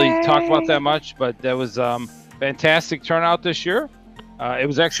 We didn't really talk about that much, but that was fantastic turnout this year. It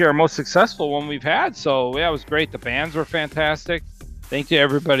was actually our most successful one we've had, so yeah, it was great. The bands were fantastic. Thank you to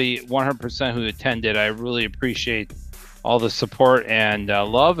everybody 100% who attended. I really appreciate all the support and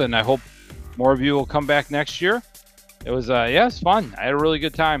love, and I hope more of you will come back next year. It was, it's fun. I had a really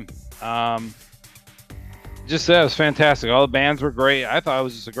good time. just that was fantastic. All the bands were great. I thought it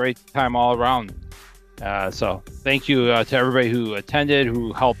was just a great time all around. So thank you to everybody who attended,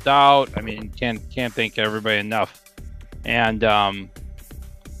 who helped out. I mean, can't thank everybody enough. And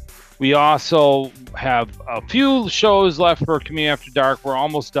we also have a few shows left for Communion After Dark. We're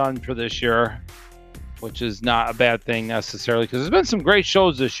almost done for this year, which is not a bad thing necessarily, because there's been some great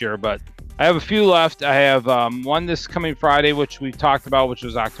shows this year, but I have a few left. I have one this coming Friday, which we talked about, which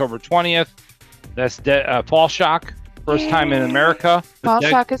was October 20th. That's Fall Shock, first time in America. Fall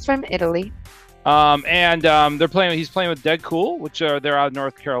Shock is from Italy. And he's playing with Dead Cool, which they're out of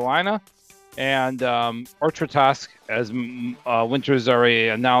North Carolina, and Ortratask, as Winters already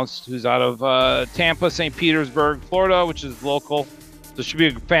announced, who's out of Tampa, St. Petersburg, Florida, which is local. So it should be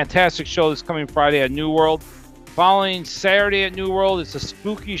a fantastic show this coming Friday at New World. Following Saturday at New World, it's a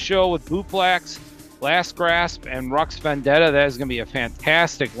spooky show with Bootblacks, Last Grasp, and Rux Vendetta. That is going to be a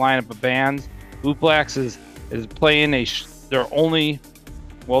fantastic lineup of bands. Bootblacks is playing they're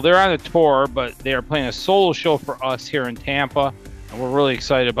on a tour, but they are playing a solo show for us here in Tampa, and we're really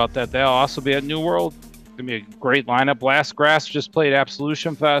excited about that. They'll also be at New World. It's going to be a great lineup. Last Grasp just played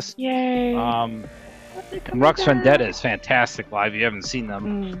Absolution Fest. Yay! And Rux Vendetta is fantastic live. If you haven't seen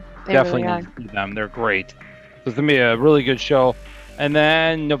them, definitely need to see them. They're great. So it's going to be a really good show. And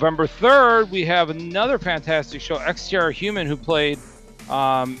then November 3rd, we have another fantastic show, Exterior Human, who played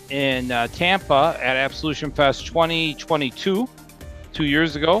in Tampa at Absolution Fest 2022, 2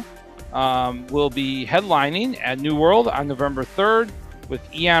 years ago. Will be headlining at New World on November 3rd with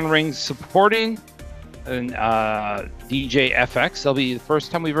Eon Rings supporting and DJ FX. That'll be the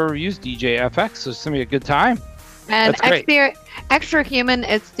first time we've ever used DJ FX, so it's going to be a good time. And Extra Human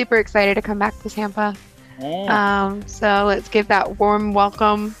is super excited to come back to Tampa. So let's give that warm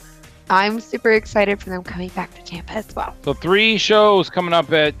welcome. I'm super excited for them coming back to Tampa as well. So 3 shows coming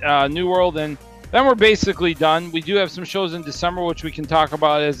up at New World, and then we're basically done. We do have some shows in December, which we can talk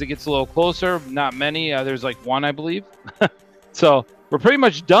about as it gets a little closer. Not many. There's like 1, I believe. So we're pretty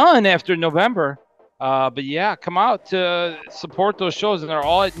much done after November. But yeah, come out to support those shows, and they're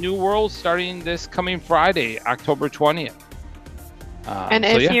all at New World starting this coming Friday, October 20th. And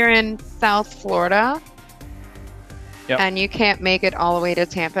if you're in South Florida, and you can't make it all the way to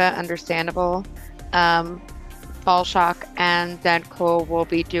Tampa, understandable. Fall Shock and Dead Cool will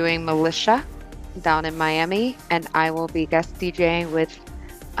be doing Militia down in Miami, and I will be guest DJing with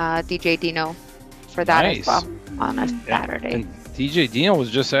DJ Dino for that as well on a Saturday. And DJ Dino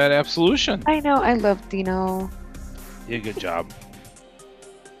was just at Absolution. I know, I love Dino. Yeah, good job.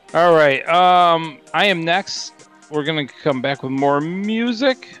 All right, I am next. We're gonna come back with more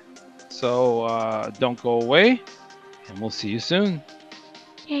music, so don't go away. And we'll see you soon.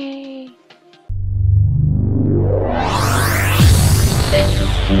 Yay. This is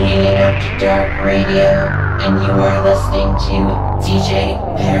Communion After Dark Radio, and you are listening to DJ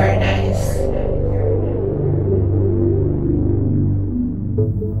Paradise.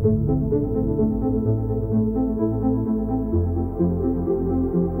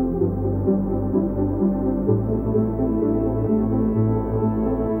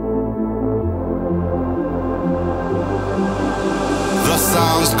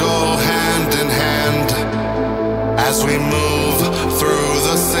 Sounds go hand in hand as we move through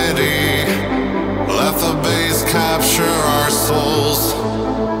the city. Let the bass capture our souls.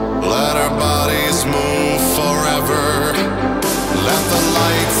 Let our bodies move forever. Let the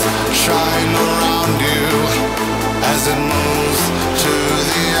lights shine around you as it moves to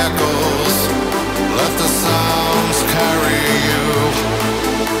the echoes. Let the sounds carry you.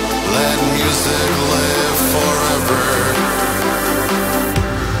 Let music live forever.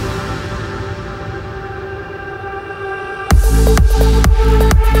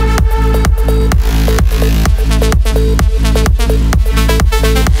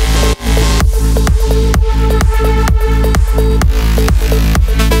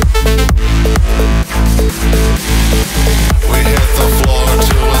 We hit the floor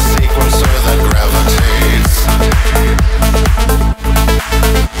to a sequencer that gravitates.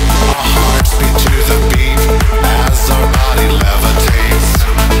 Our hearts beat to the beat as our body levitates.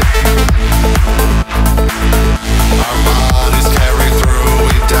 Our bodies carry through,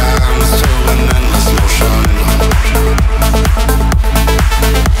 we dance to an endless motion.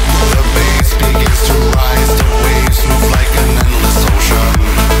 The bass begins to rise, the waves move like an endless ocean.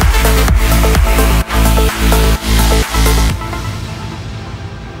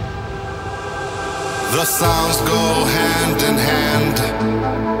 The sounds go hand in hand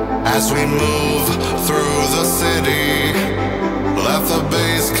as we move through the city. Let the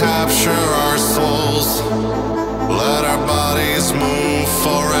bass capture our souls. Let our bodies move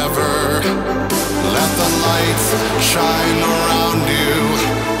forever. Let the light lights shine around you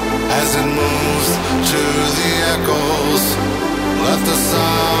as it moves to the echoes. Let the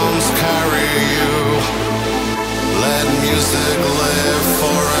sounds carry you. Let music live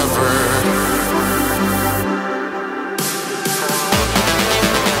forever.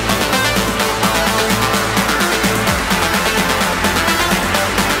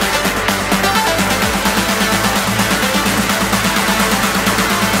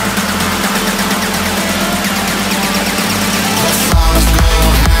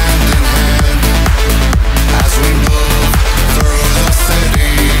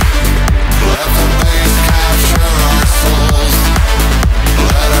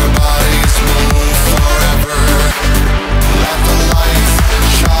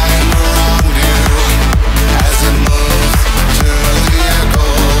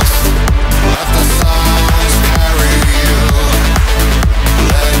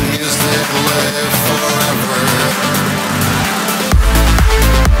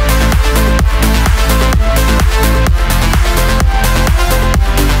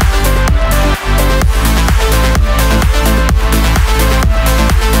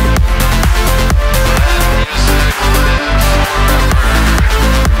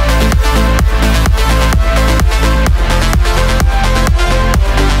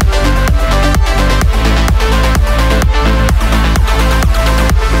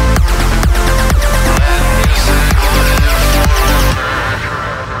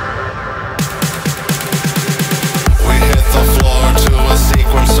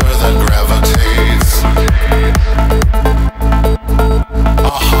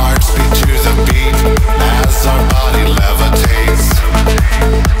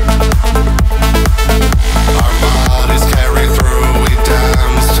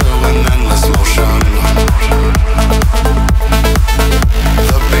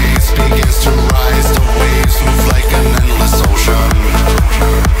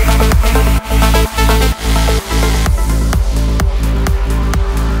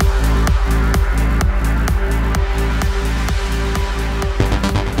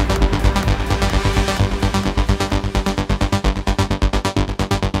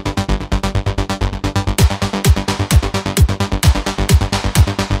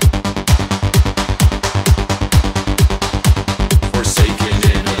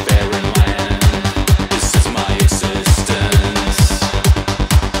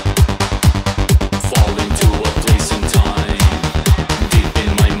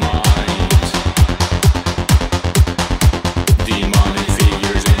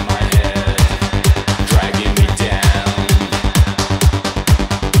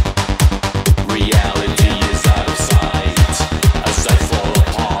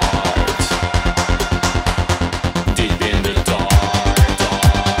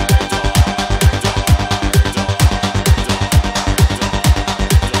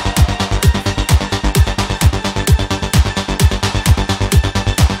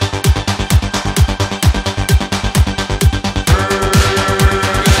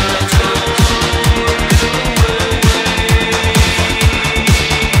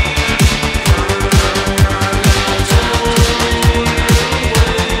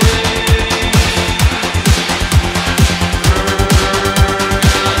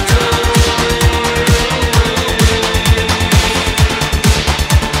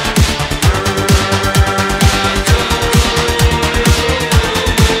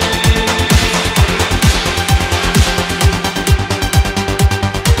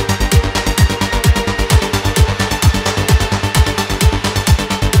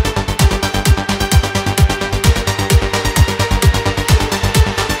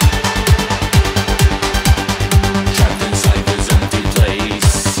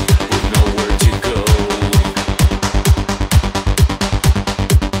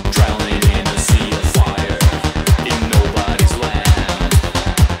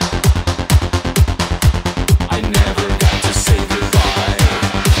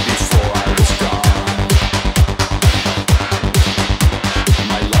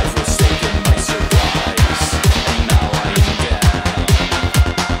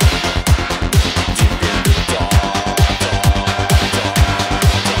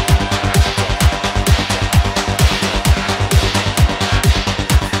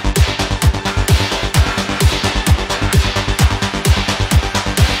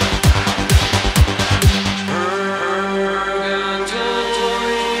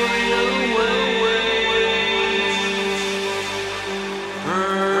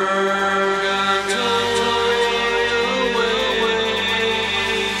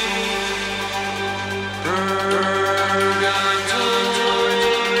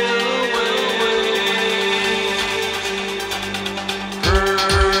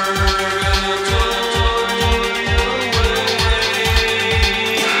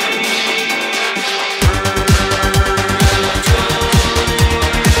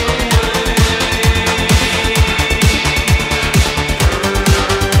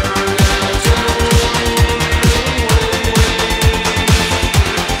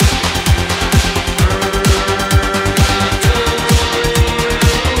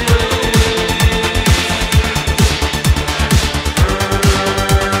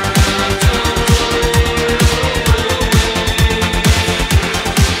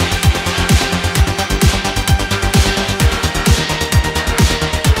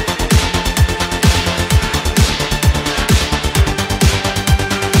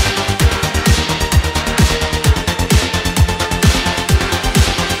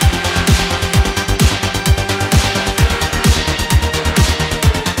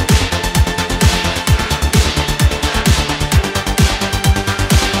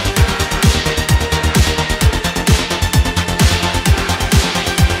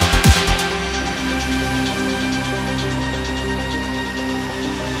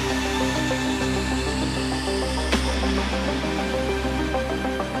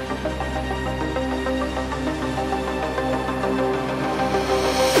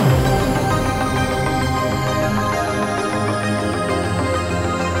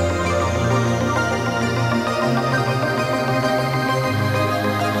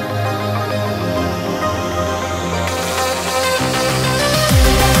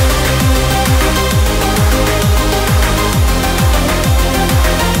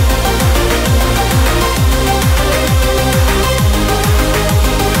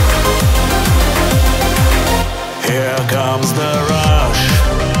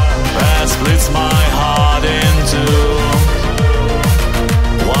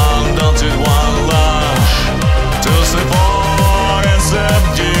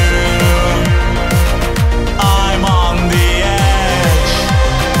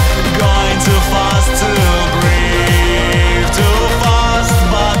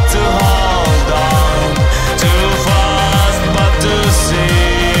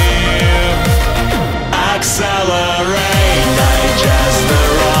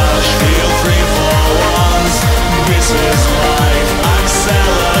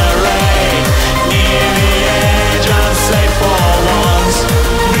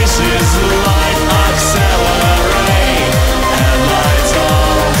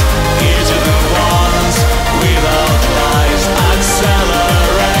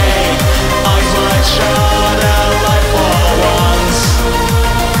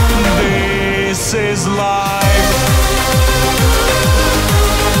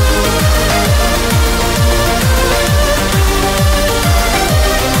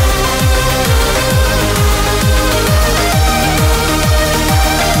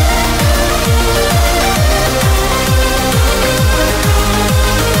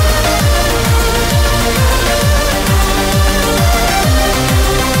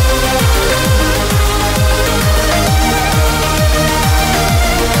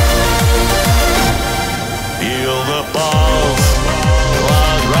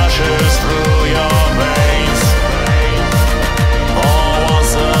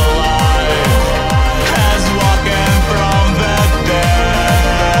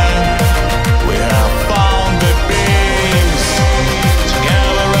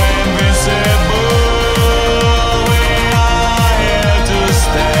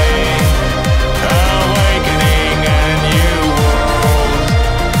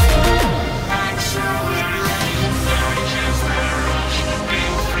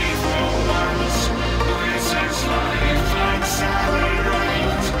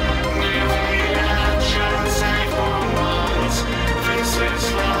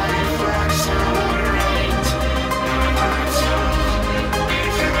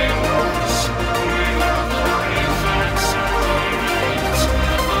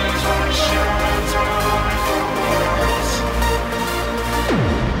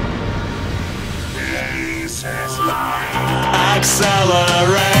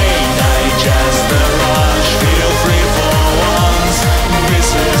 accelerate, digest the rush, feel free for once.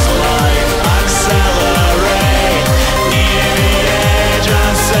 This is life, accelerate, EBM,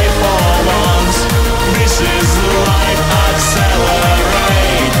 just say for once. This is life,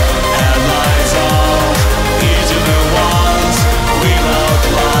 accelerate, headlights off, each of the ones, without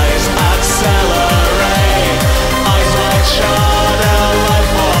lies, accelerate, eyes wide shut, and life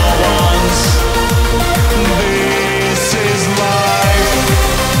for once. This is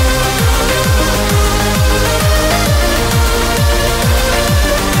life.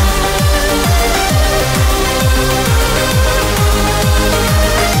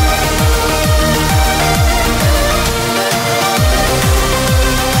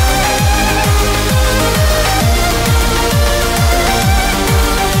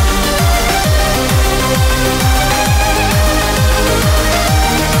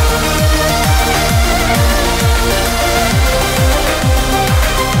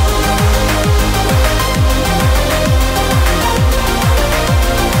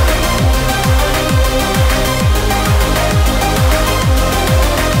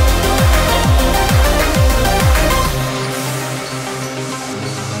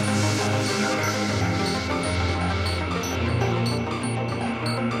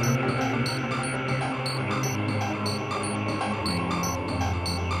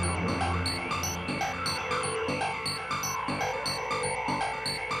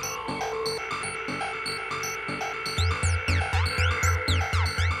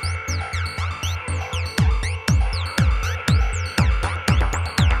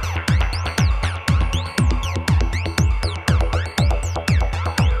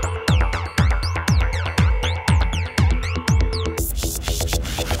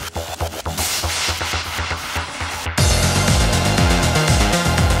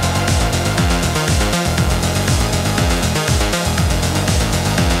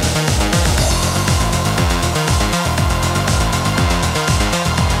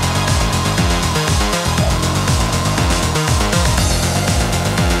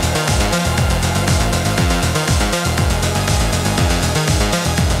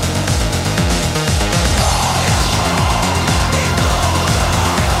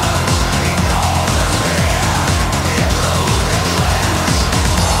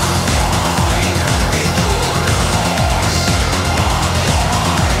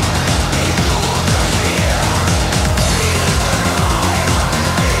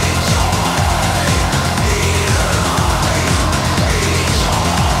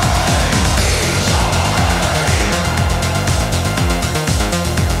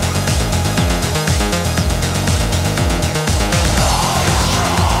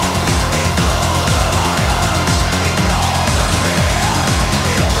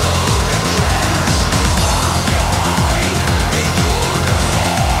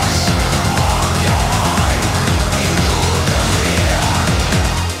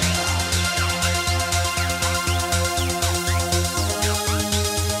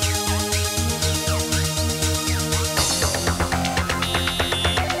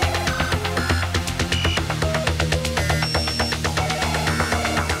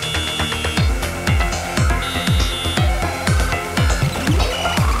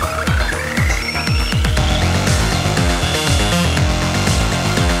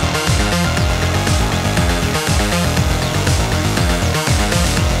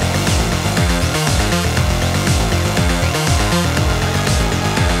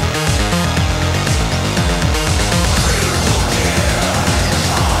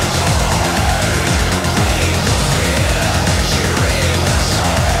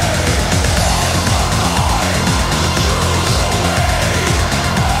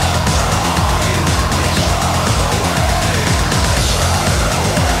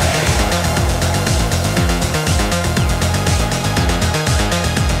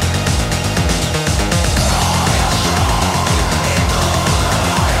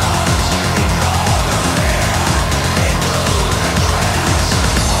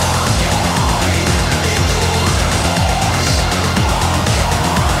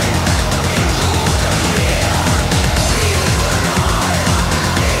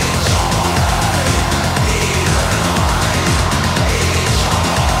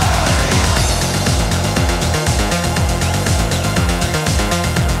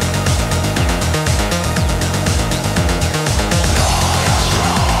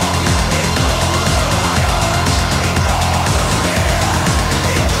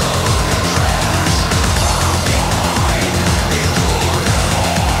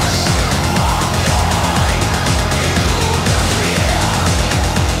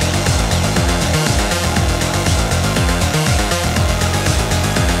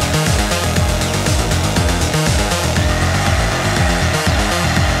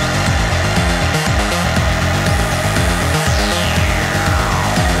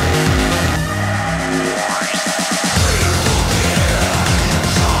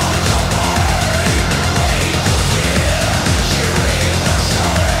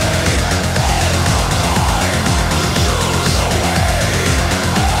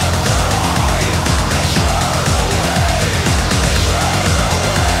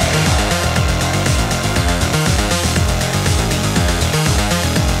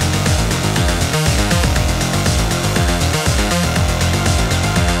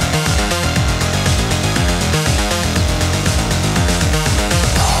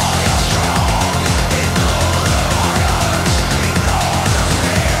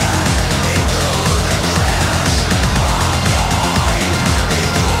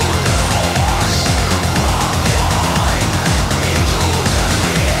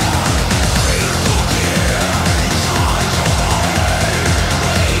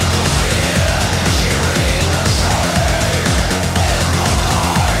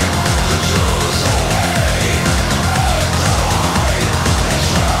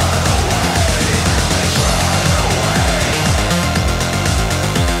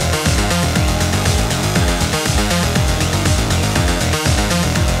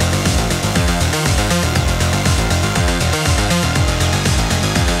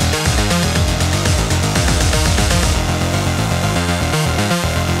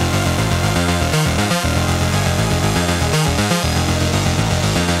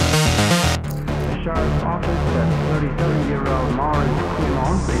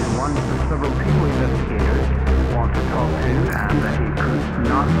 one several people investigators want to talk to, and that he could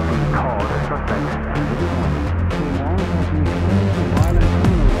not be called a suspect.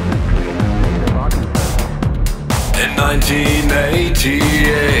 In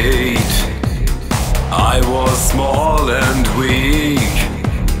 1988, I was small and weak.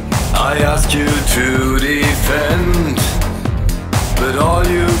 I asked you to defend, but all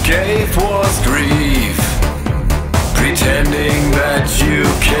you gave was grief, pretending that you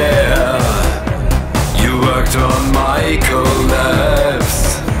care. You worked on my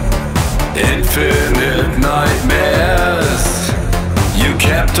collapse, infinite nightmares. You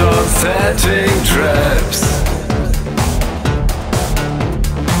kept on setting traps.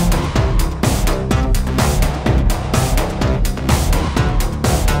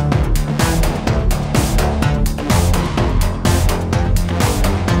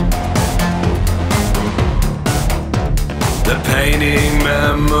 The painting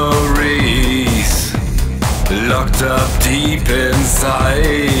memories locked up deep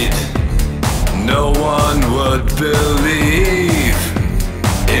inside. No one would believe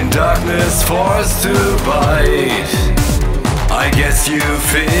in darkness forced to bite. I guess you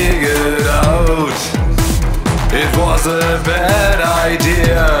figured out it was a bad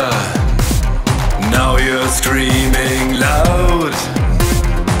idea. Now you're screaming loud.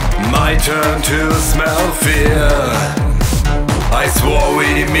 My turn to smell fear. I swore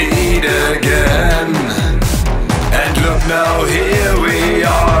we'd meet again, and look now, here we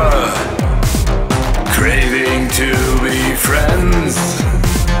are, craving to be friends,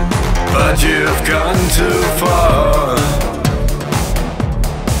 but you've gone too far.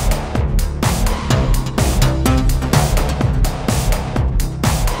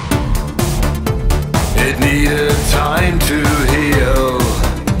 It needed time to heal,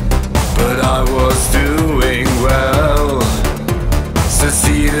 but I was doing well.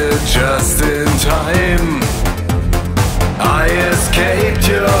 Succeeded just in time. I escaped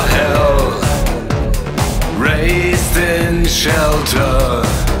your hell, raised in shelter.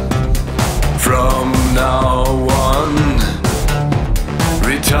 From now on,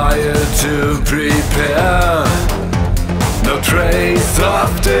 retired to prepare. No trace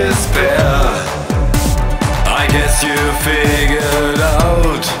of despair. I guess you figured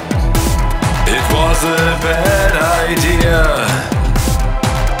out it was a bad idea.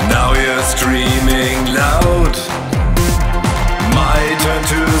 Now you're screaming loud. My turn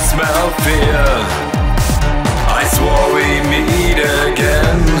to smell fear. I swore we'd meet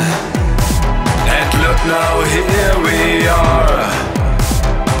again, and look now, here we are,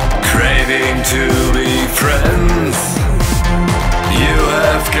 craving to be friends. You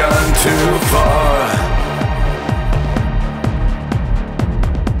have gone too far.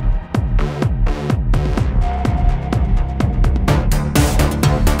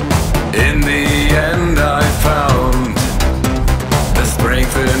 In the end I found the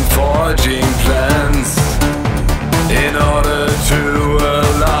strength in forging plans in order to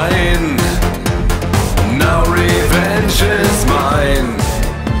align. Now revenge is mine,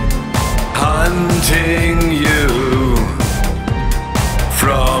 hunting you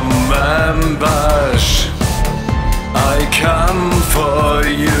from ambush. I come for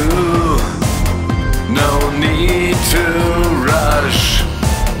you, no need to rush.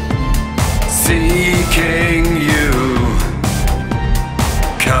 Seeking you,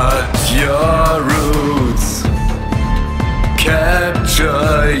 cut your roots,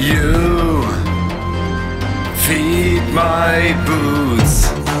 capture you, feed my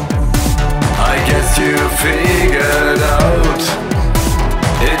boots. I guess you figured out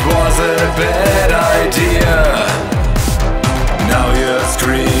it was a bad idea. Now you're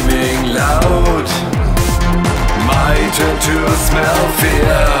screaming loud. My turn to smell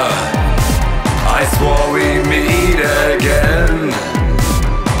fear. I swore we'd meet again,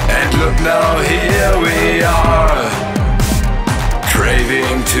 and look now, here we are,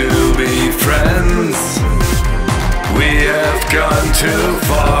 craving to be friends. We have gone too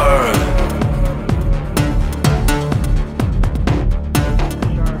far.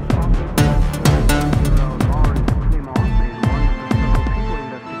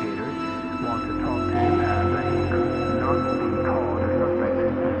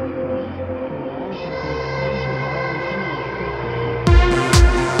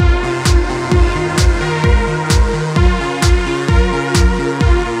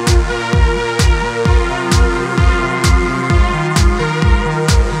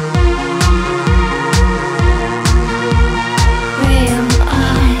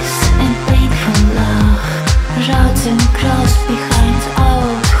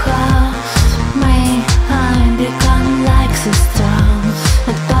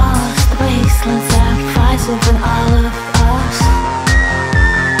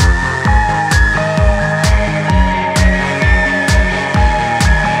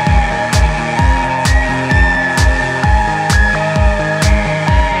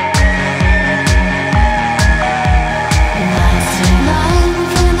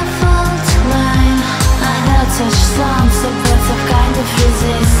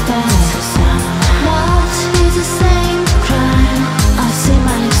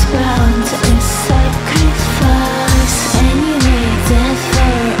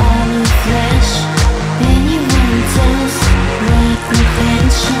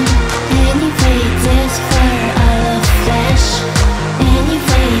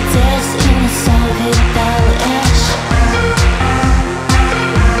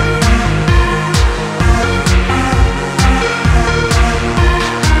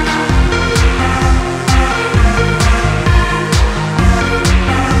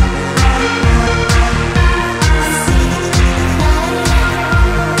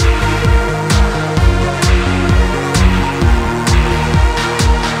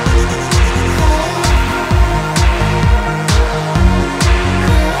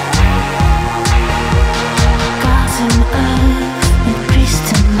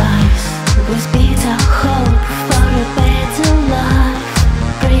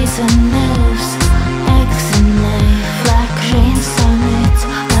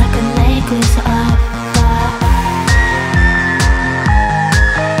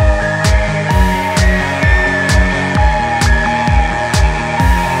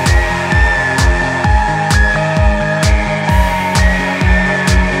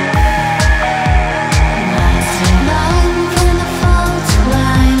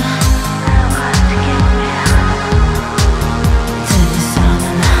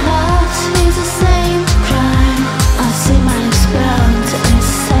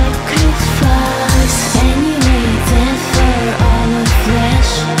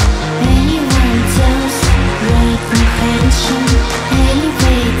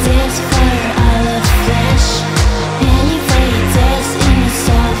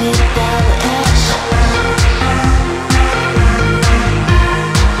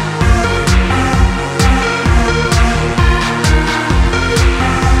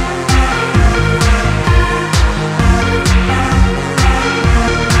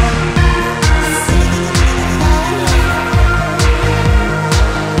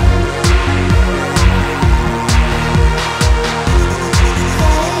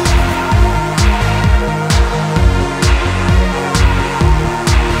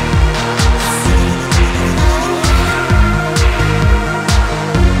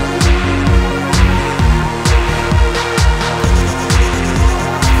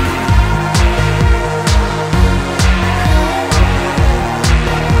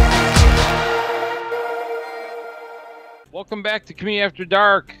 Welcome back to Community After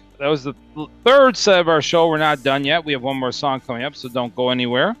Dark. That was the third set of our show. We're not done yet. We have one more song coming up, so don't go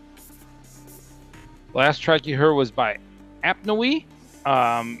anywhere. Last track you heard was by Apnoe.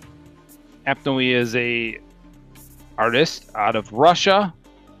 Apnoe is a artist out of Russia.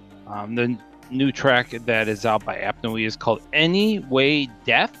 The new track that is out by Apnoe is called Anyway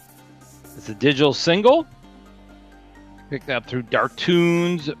Death. It's a digital single. Picked up through Dark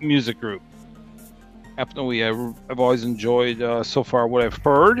Tunes Music Group. Apnoe, I've always enjoyed so far what I've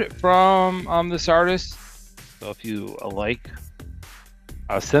heard from this artist. So if you like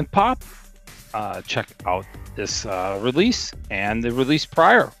synthpop, check out this release and the release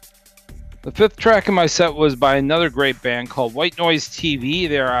prior. The fifth track in my set was by another great band called White Noise TV.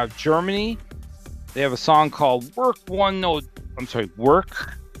 They're out of Germany. They have a song called Work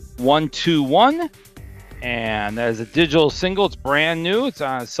 121, and that is a digital single. It's brand new. It's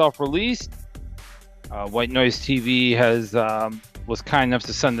self-released. White Noise TV was kind enough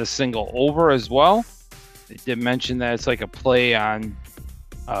to send this single over as well. They did mention that it's like a play on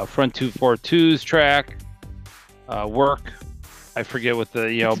Front 242's track, Work. I forget what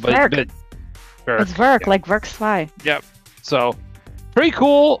the Work. Werk, It's Werk, yeah. like Werk 2. Yep. So pretty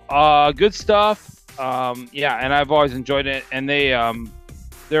cool. Good stuff. Yeah, and I've always enjoyed it. And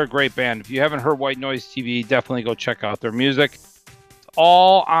they're a great band. If you haven't heard White Noise TV, definitely go check out their music. It's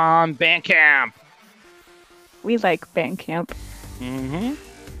all on Bandcamp. We like Bandcamp. Mm-hmm.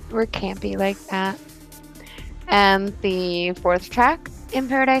 We're campy like that. And the fourth track in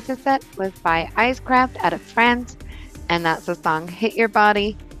Paradise's set was by Icecraft out of France. And that's the song Hit Your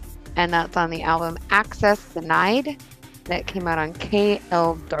Body. And that's on the album Access Denied that came out on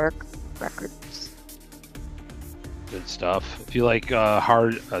KL Dark Records. Good stuff. If you like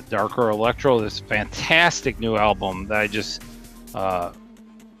hard, darker electro, this fantastic new album that I just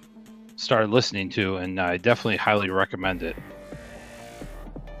started listening to, and I definitely highly recommend it.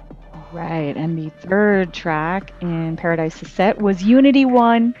 Right, and the third track in Paradise's set was Unity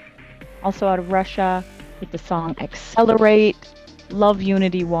 1, also out of Russia, with the song Accelerate. Love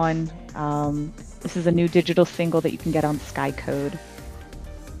Unity 1. This is a new digital single that you can get on Skycode.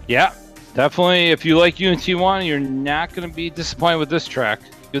 Yeah, definitely. If you like Unity 1, you're not going to be disappointed with this track.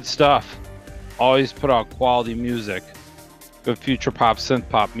 Good stuff. Always put out quality music. Good future pop, synth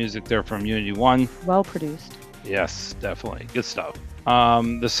pop music there from Unity 1. Well produced. Yes, definitely. Good stuff.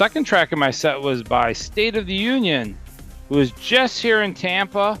 The second track in my set was by State of the Union, who is just here in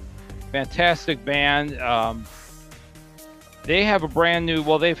Tampa. Fantastic band. They have a brand new,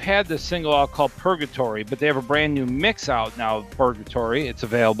 well, they've had this single out called Purgatory, but they have a brand new mix out now of Purgatory. It's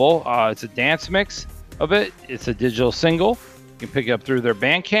available. It's a dance mix of it. It's a digital single. You can pick it up through their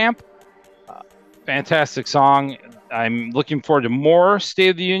Bandcamp. Fantastic song. I'm looking forward to more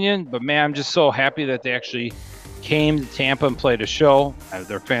State of the Union, but man, I'm just so happy that they actually came to Tampa and played a show.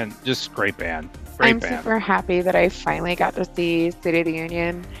 They're just great band. Great I'm band. super happy that I finally got to see State of the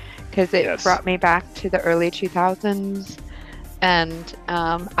Union because it brought me back to the early 2000s. And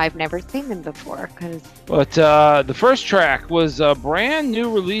I've never seen them before. But the first track was a brand new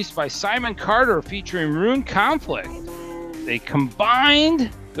release by Simon Carter featuring Rune Conflict. They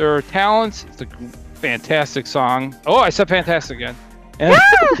combined their talents. It's a fantastic song. Oh, I said fantastic again. And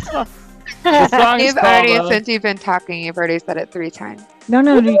the song is You've already, called, since you've been talking, you've already said it 3 times. No,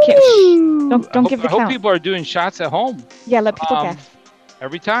 you can't. Shh. Don't give the I hope count. people are doing shots at home Yeah, let people guess.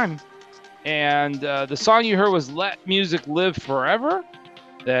 every time. And the song you heard was "Let Music Live Forever."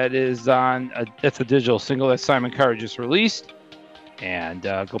 That is on. That's a digital single that Simon Carter just released, and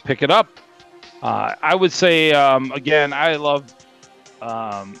go pick it up. I would say again, I love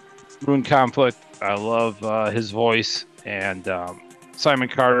Rune Conflict. I love his voice, and Simon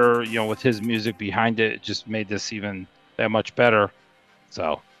Carter. You know, with his music behind it, it just made this even that much better.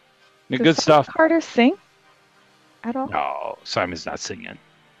 So, good stuff. Does Carter sing at all? No, Simon's not singing.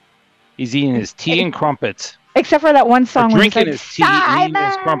 He's eating his tea and crumpets. Except for that one song where he's Drinking like, his tea and eating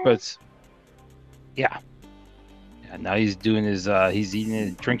his "Simon!" crumpets. Yeah. Now he's doing his he's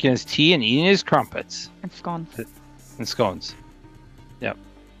drinking his tea and eating his crumpets. And scones. And scones. Yep.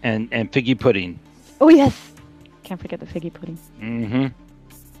 And figgy pudding. Oh yes. Can't forget the figgy pudding. Mm-hmm.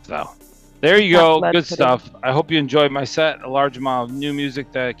 So there you go. Blood Good pudding. stuff. I hope you enjoyed my set. A large amount of new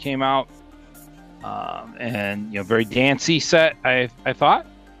music that came out. And very dancey set, I thought.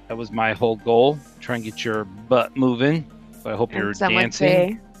 That was my whole goal. Try and get your butt moving. So I hope you're Someone dancing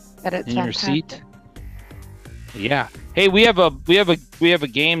say that it's in your fantastic. seat. Yeah. Hey, we have a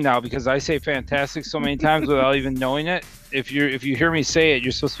game now because I say fantastic so many times without even knowing it. If you hear me say it,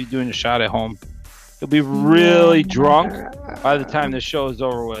 you're supposed to be doing a shot at home. You'll be really drunk by the time the show is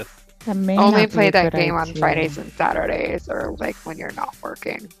over with. That may Only not be play a that good game on idea. Fridays and Saturdays, or like when you're not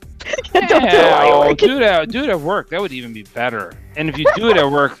working. Yeah, do it at work. That would even be better. And if you do it at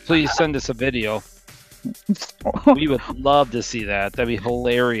work, please send us a video. We would love to see that. That'd be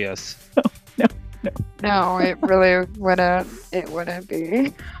hilarious. No, it really wouldn't. It wouldn't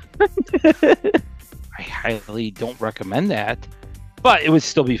be. I highly don't recommend that, but it would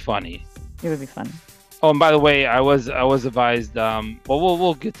still be funny. It would be fun. Oh, and by the way, I was advised. Well,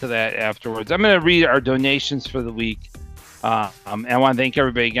 we'll get to that afterwards. I'm going to read our donations for the week, and I want to thank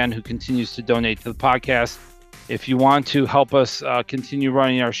everybody again who continues to donate to the podcast. If you want to help us continue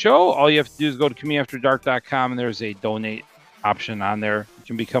running our show, all you have to do is go to CommunionAfterDark.com, and there's a donate option on there. You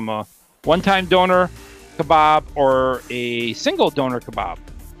can become a one-time donor kebab or a single donor kebab.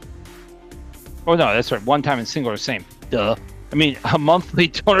 Oh no, that's right. One-time and single are the same. Duh. I mean, a monthly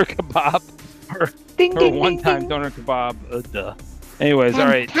donor kebab or a one-time donor kebab. Duh. Anyways, all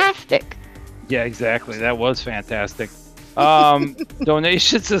right. Fantastic. Yeah, exactly. That was fantastic.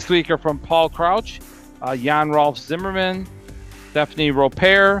 Donations this week are from Paul Crouch, Jan Rolf Zimmerman, Stephanie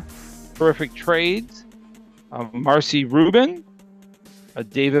Roper, Terrific Trades, Marcy Rubin,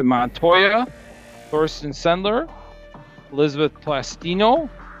 David Montoya, Thorsten Sendler, Elizabeth Plastino,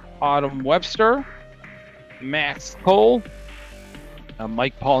 Autumn Webster, Max Cole,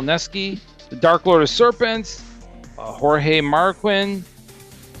 Mike Polneski, the Dark Lord of Serpents, Jorge Marquin,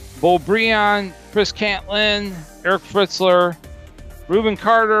 Bo Breon, Chris Cantlin, Eric Fritzler, Ruben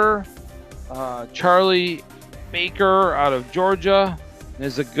Carter, Charlie Baker out of Georgia.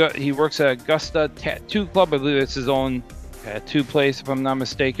 He works at Augusta Tattoo Club. I believe it's his own tattoo place, if I'm not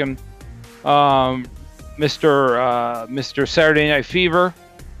mistaken. Mr. Saturday Night Fever,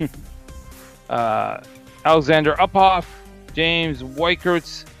 Alexander Uphoff, James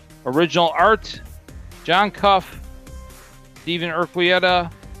Weikertz, Original Art, John Cuff, Stephen Urquieta,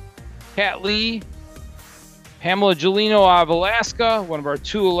 Kat Lee, Pamela Gelino out of Alaska, one of our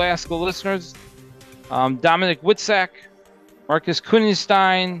 2 Alaska listeners, Dominic Witzak, Marcus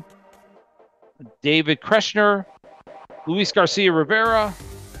Kunenstein, David Kreshner, Luis Garcia Rivera,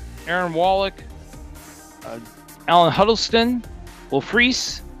 Aaron Wallach, Alan Huddleston, Will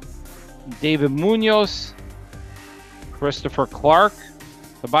Freese, David Munoz, Christopher Clark,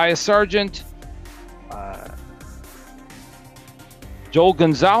 Tobias Sargent, Joel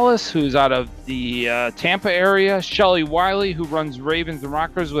Gonzalez, who's out of the Tampa area, Shelly Wiley, who runs Ravens and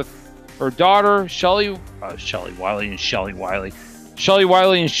Rockers with her daughter, Shelly Wiley and Sheena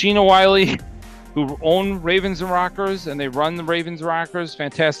Wiley, who own Ravens and Rockers, and they run the Ravens and Rockers.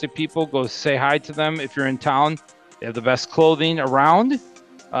 Fantastic people. Go say hi to them if you're in town. They have the best clothing around.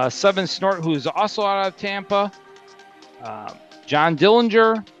 Seven Snort, who's also out of Tampa. John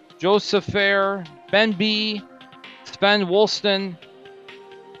Dillinger, Joseph Fair, Ben B, Sven Woolston,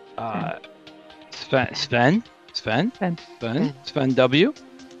 Sven W.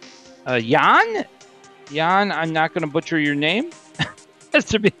 Jan, I'm not going to butcher your name.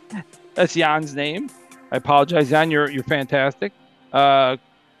 That's Jan's name. I apologize, Jan. You're fantastic. Oh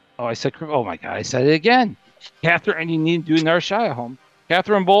my God, I said it again. Catherine, and you need to do another shot at home.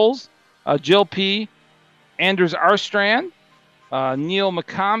 Catherine Bowles, Jill P, Anders Arstrand, Neil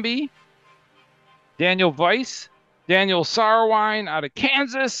McCombie, Daniel Weiss, Daniel Sarwine out of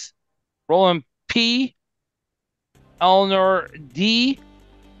Kansas, Roland P, Eleanor D,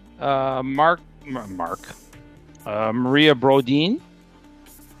 Maria Brodeen,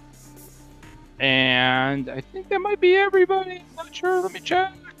 and I think that might be everybody. I'm not sure. Let me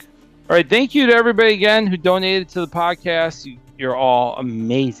check. All right, thank you to everybody again who donated to the podcast. You're all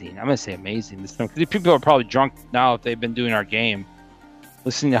amazing. I'm gonna say amazing this time. These people are probably drunk now if they've been doing our game.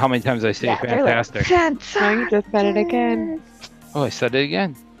 Listening to how many times I say fantastic. Oh, you just said it again. Oh, I said it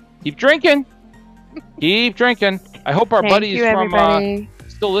again. Keep drinking. Keep drinking. I hope our Thank buddies you, from everybody.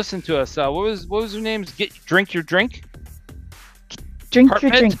 still listen to us. What was their names? Drink your drink. Drink Hartmut,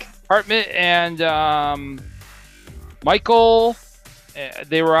 your drink. Hartmut and Michael.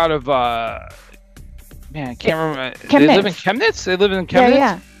 They were out of man, I can't remember. They live in Chemnitz. They live in Chemnitz.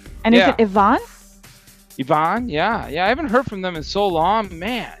 Yeah. And is it Yvonne? Yvonne, yeah. I haven't heard from them in so long.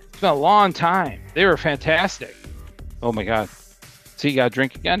 Man, it's been a long time. They were fantastic. Oh my God. So you got to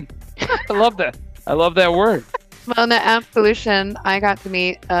drink again. I love that. I love that word. Well, in the Absolution, I got to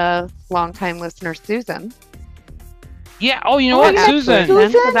meet a longtime listener, Susan. Yeah. Oh, you know what? Susan. So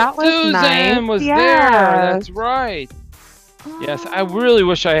that was Susan nice. was Yes. there. That's right. Yes, I really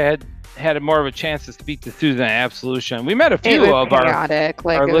wish I had more of a chance to speak to Susan at Absolution. We met a few of chaotic.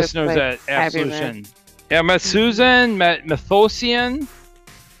 our listeners at Absolution. Yeah, I met Susan, met Methosian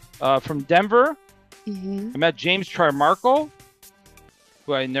from Denver. I met James Trimarco,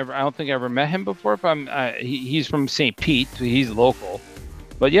 who I don't think I ever met him before. But he's from St. Pete. So he's local.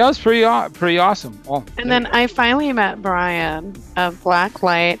 But yeah, it was pretty awesome. Well, And then I finally met Brian of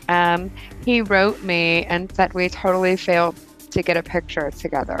Blacklight, and he wrote me and said we totally failed to get a picture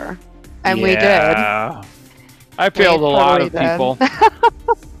together. And we did. I failed a lot of people.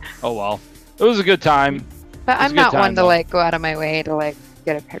 Oh well. It was a good time. But I'm not one to like go out of my way to like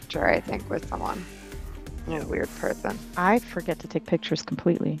get a picture, I think, with someone. I'm a weird person. I forget to take pictures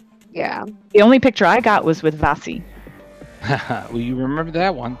completely. Yeah. The only picture I got was with Vasi. Well, you remember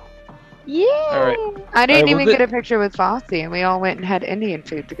that one. Yeah. All right. I didn't even get a picture with Vasi, and we all went and had Indian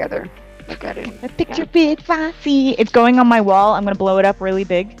food together. Like I didn't. A picture with Vasi. It's going on my wall. I'm going to blow it up really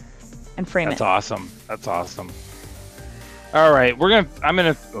big and frame That's it. awesome. That's awesome. All right, I'm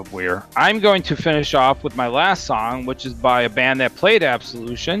going to finish off with my last song, which is by a band that played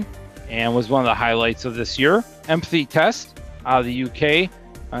Absolution and was one of the highlights of this year, Empathy Test out of the UK.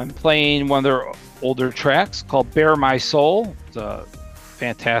 I'm playing one of their older tracks called Bare My Soul. It's a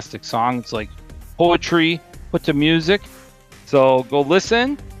fantastic song. It's like poetry put to music. So go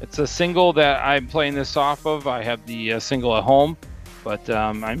listen. It's a single that I'm playing this off of. I have the single at home. But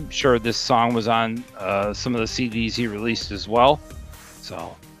I'm sure this song was on some of the CDs he released as well.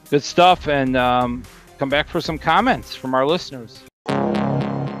 So good stuff, and come back for some comments from our listeners.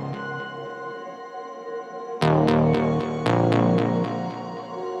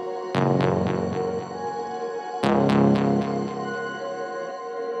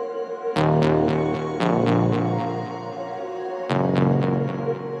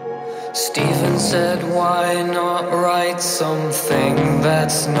 Stephen said, why not write something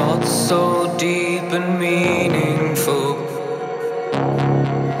that's not so deep and meaningful?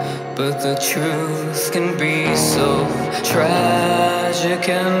 But the truth can be so tragic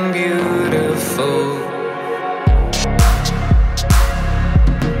and beautiful.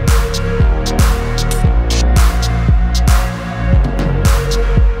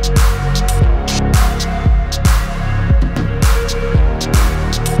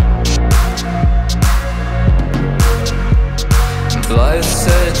 Blythe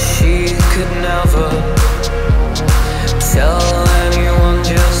said she could never tell anyone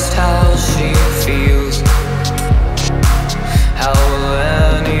just how she feels. How will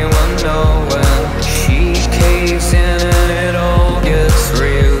anyone know when she caves in and it all gets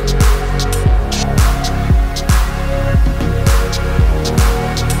real?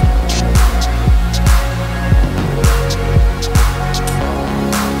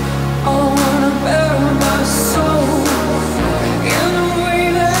 I wanna bare my soul in a way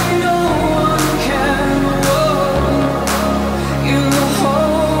that no one can.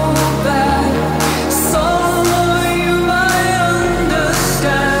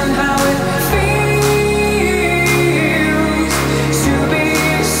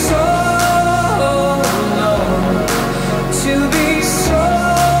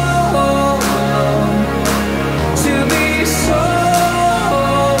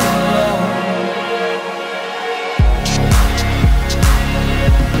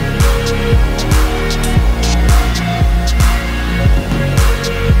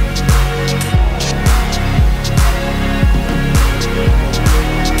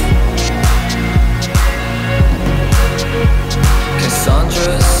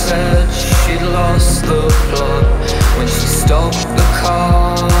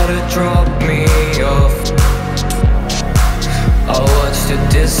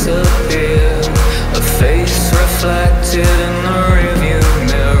 disappear. A face reflected in the rearview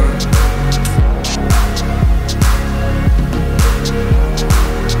mirror.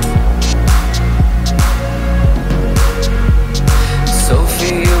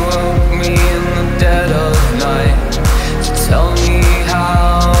 Sophie, you woke me in the dead of night to tell me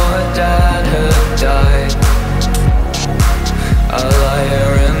how her dad had died. I lie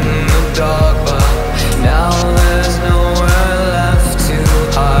here in the dark, but now there's nowhere left to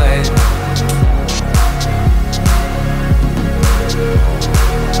hide.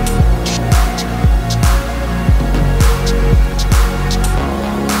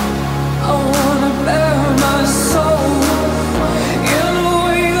 I wanna bare my soul in a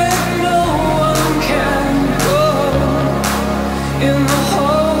way that no one can go, in the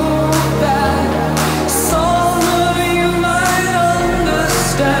hope that some of you might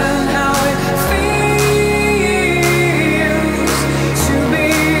understand how it feels to be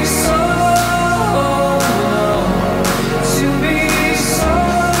so alone, to be so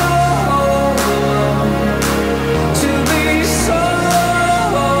alone, to be so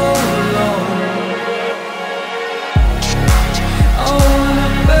alone. I wanna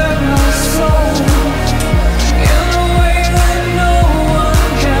bare my soul in a way that no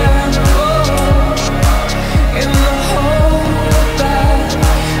one can go, in the hope that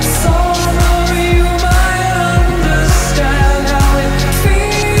some of you might understand how it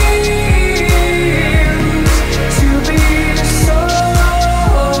feels to be so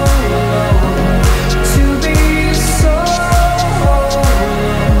alone, to be so alone,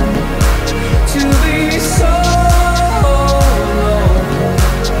 to be so alone.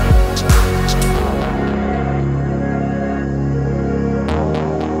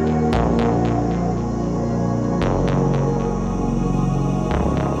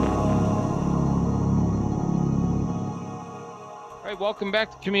 All right, welcome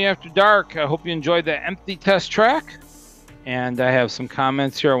back to Community After Dark. I hope you enjoyed the empty test track. And I have some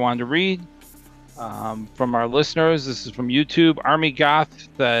comments here I wanted to read from our listeners. This is from YouTube. Army Goth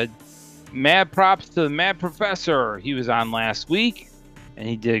said, mad props to the Mad Professor. He was on last week, and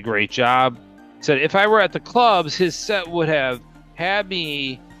he did a great job. Said, if I were at the clubs, his set would have had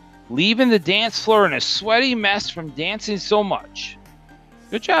me leaving the dance floor in a sweaty mess from dancing so much.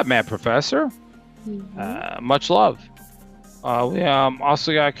 Good job, Mad Professor. Much love. We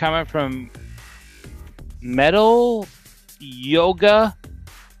also got a comment from Metal Yoga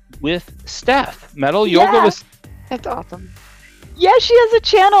with Steph. Metal Yoga Yeah. with That's awesome. Yeah, she has a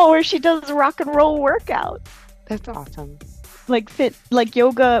channel where she does rock and roll workouts, That's awesome. like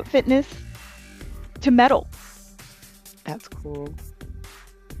yoga fitness to metal. That's cool.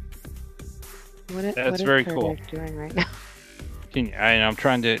 That's very Curtis cool. doing right now? I'm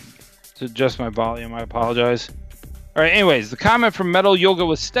trying to adjust my volume. I apologize. All right, anyways, the comment from Metal Yoga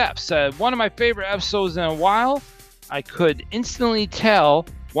with Steph said, one of my favorite episodes in a while. I could instantly tell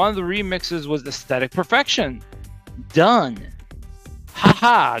one of the remixes was aesthetic perfection. Done.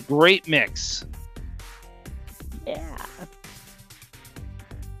 Haha, great mix. Yeah.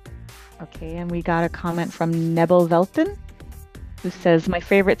 Okay, and we got a comment from Nebel Velton, who says, my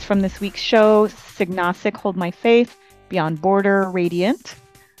favorites from this week's show, Signostic, Hold My Faith, Beyond Border, Radiant,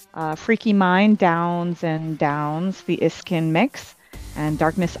 Freaky Mind, Downs and Downs, the Iskin mix, and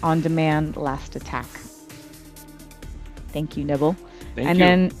Darkness on Demand, Last Attack. Thank you, Nibble. Thank you.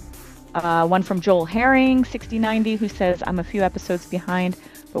 Then one from Joel Herring, 6090, who says, I'm a few episodes behind,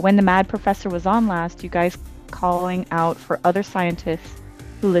 but when the Mad Professor was on last, you guys calling out for other scientists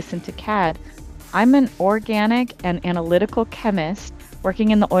who listen to CAD. I'm an organic and analytical chemist working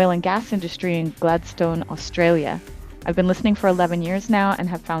in the oil and gas industry in Gladstone, Australia. I've been listening for 11 years now and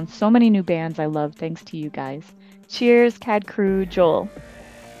have found so many new bands I love thanks to you guys. Cheers, CAD crew, Joel.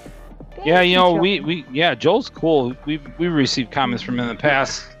 Yeah, you know, Joel. Joel's cool. We received comments from him in the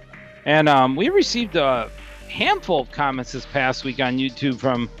past, and we received a handful of comments this past week on YouTube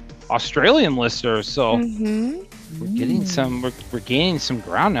from Australian listeners. So we're getting we're gaining some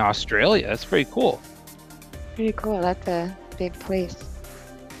ground in Australia. That's pretty cool. Pretty cool. That's a big place.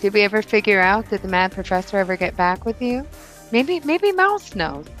 Did we ever figure out, did the Mad Professor ever get back with you? Maybe Mouse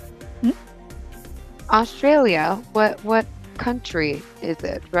knows. Australia. What country is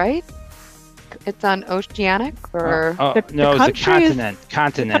it? Right? It's on Oceanic or no, it's a continent. The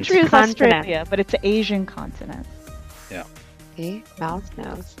country is Australia, but it's an Asian continent. Yeah. See, Mouse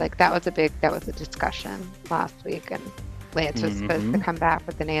knows. Like that was a discussion last week, and Lance was supposed to come back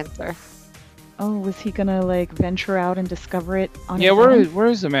with an answer. Oh, was he gonna like venture out and discover it on Yeah, his own? where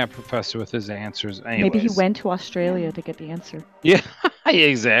is the Mad Professor with his answers? Anyways. Maybe he went to Australia to get the answer. Yeah, yeah,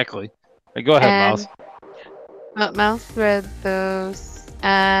 exactly. Right, go ahead, And Mouse. Mouse read those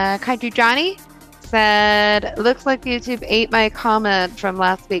Kaiju Johnny said, looks like YouTube ate my comment from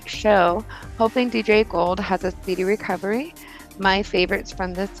last week's show. Hoping DJ Gold has a speedy recovery. My favorites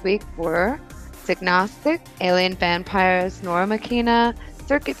from this week were Signostic, Alien Vampires, Nora Makina,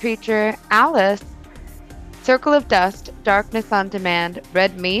 Circuit Preacher, Alice, Circle of Dust, Darkness on Demand,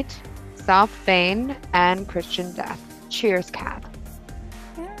 Red Meat, Soft Vein, and Christian Death. Cheers, Cat.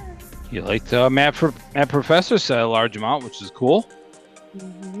 You liked Matt Professor said a large amount, which is cool.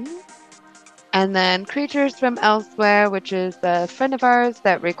 And then Creatures from Elsewhere, which is a friend of ours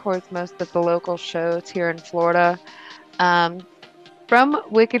that records most of the local shows here in Florida. From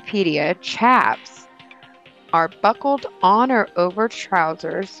Wikipedia, chaps are buckled on or over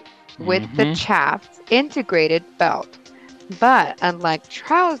trousers with the chaps integrated belt. But unlike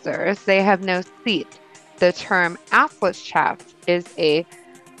trousers, they have no seat. The term assless chaps is a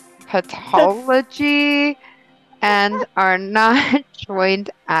pathology and are not joined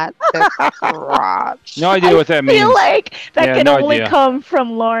at the crotch. No idea what that I means. feel like that Yeah, can no only idea. come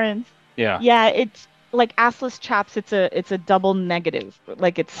from Lawrence. Yeah. Yeah, it's like assless chaps. It's a double negative.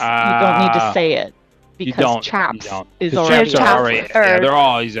 Like it's you don't need to say it because chaps is 'Cause already. chaps are already. Yeah, they're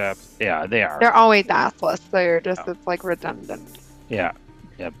always. Yeah, they are. They're always assless. They're just it's like redundant. Yeah.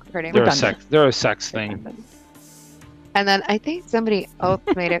 Yep. Pretty They're a much. sex. They're a sex thing. And then I think somebody else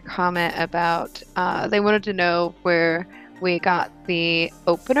made a comment about they wanted to know where we got the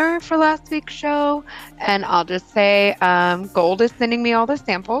opener for last week's show. And I'll just say Gold is sending me all the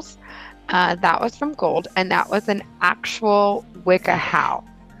samples. That was from Gold, and that was an actual WikiHow.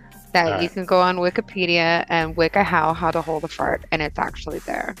 That you can go on Wikipedia and WikiHow how to hold a fart, and it's actually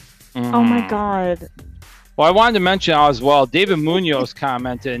there. Oh my god. Well, I wanted to mention as well, David Munoz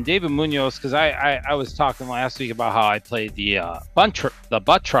commented, and David Munoz, because I was talking last week about how I played the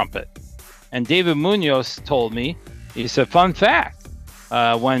butt trumpet, and David Munoz told me, he said, fun fact,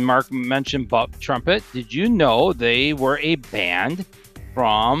 when Mark mentioned butt trumpet, did you know they were a band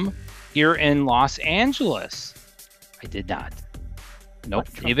from here in Los Angeles? I did not. Nope.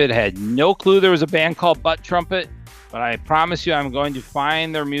 David had no clue there was a band called Butt Trumpet, but I promise you I'm going to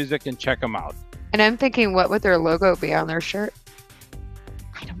find their music and check them out. And I'm thinking, what would their logo be on their shirt?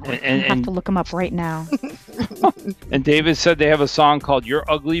 I don't know. I have to look them up right now. And David said they have a song called You're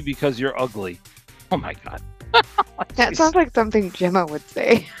Ugly Because You're Ugly. Oh my God. That sounds like something Gemma would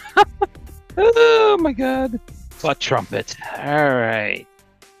say. Oh my God. Butt Trumpet. All right.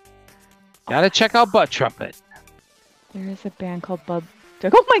 Gotta check out Butt Trumpet. There is a band called Bub.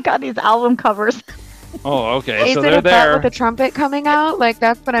 Oh my god, these album covers. Oh, okay. Is So it they're a butt there. with a trumpet coming out? Like,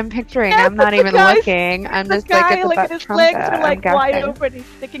 that's what I'm picturing. Yes, I'm not the even guy- looking. I'm The just like, guy, it's a like, butt his trumpet. legs are like I'm wide guessing. open. He's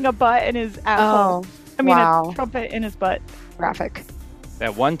sticking a butt in his asshole. Oh, I mean, wow. a trumpet in his butt. Graphic.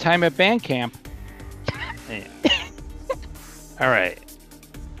 That one time at band camp. Yeah. All right.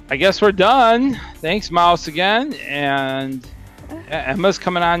 I guess we're done. Thanks, Mouse, again. And Emma's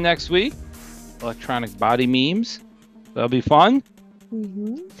coming on next week. Electronic body memes. That'll be fun.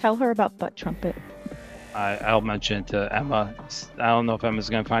 Tell her about butt trumpet. I'll mention it to Emma. I don't know if Emma's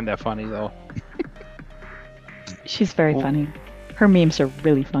going to find that funny, though. She's very funny. Her memes are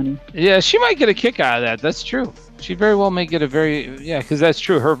really funny. Yeah, she might get a kick out of that. That's true. She very well may get a very... Yeah, because that's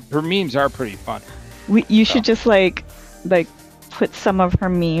true. Her memes are pretty fun. You should just like put some of her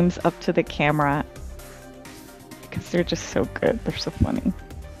memes up to the camera because they're just so good. They're so funny.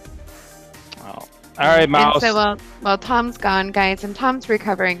 Oh. All right, Mouse. And so, while Tom's gone, guys, and Tom's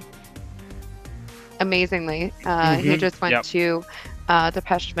recovering amazingly. He just went to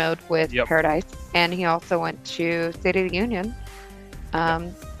Depeche Mode with Paradise, and he also went to State of the Union.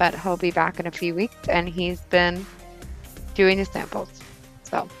 But he'll be back in a few weeks, and he's been doing the samples.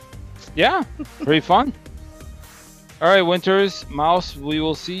 So, yeah, pretty fun. All right, Winters, Mouse, we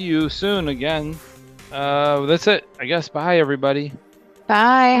will see you soon again. That's it. I guess. Bye, everybody.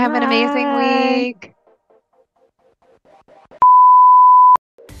 bye. Have an amazing week.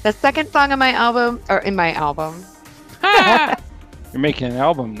 The second song on my album, or in my album. You're making an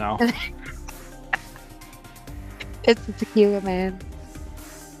album now. It's the Tequila Man.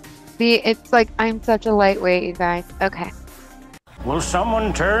 See, it's like I'm such a lightweight, you guys. Okay. Will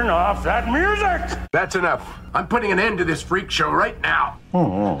someone turn off that music? That's enough. I'm putting an end to this freak show right now.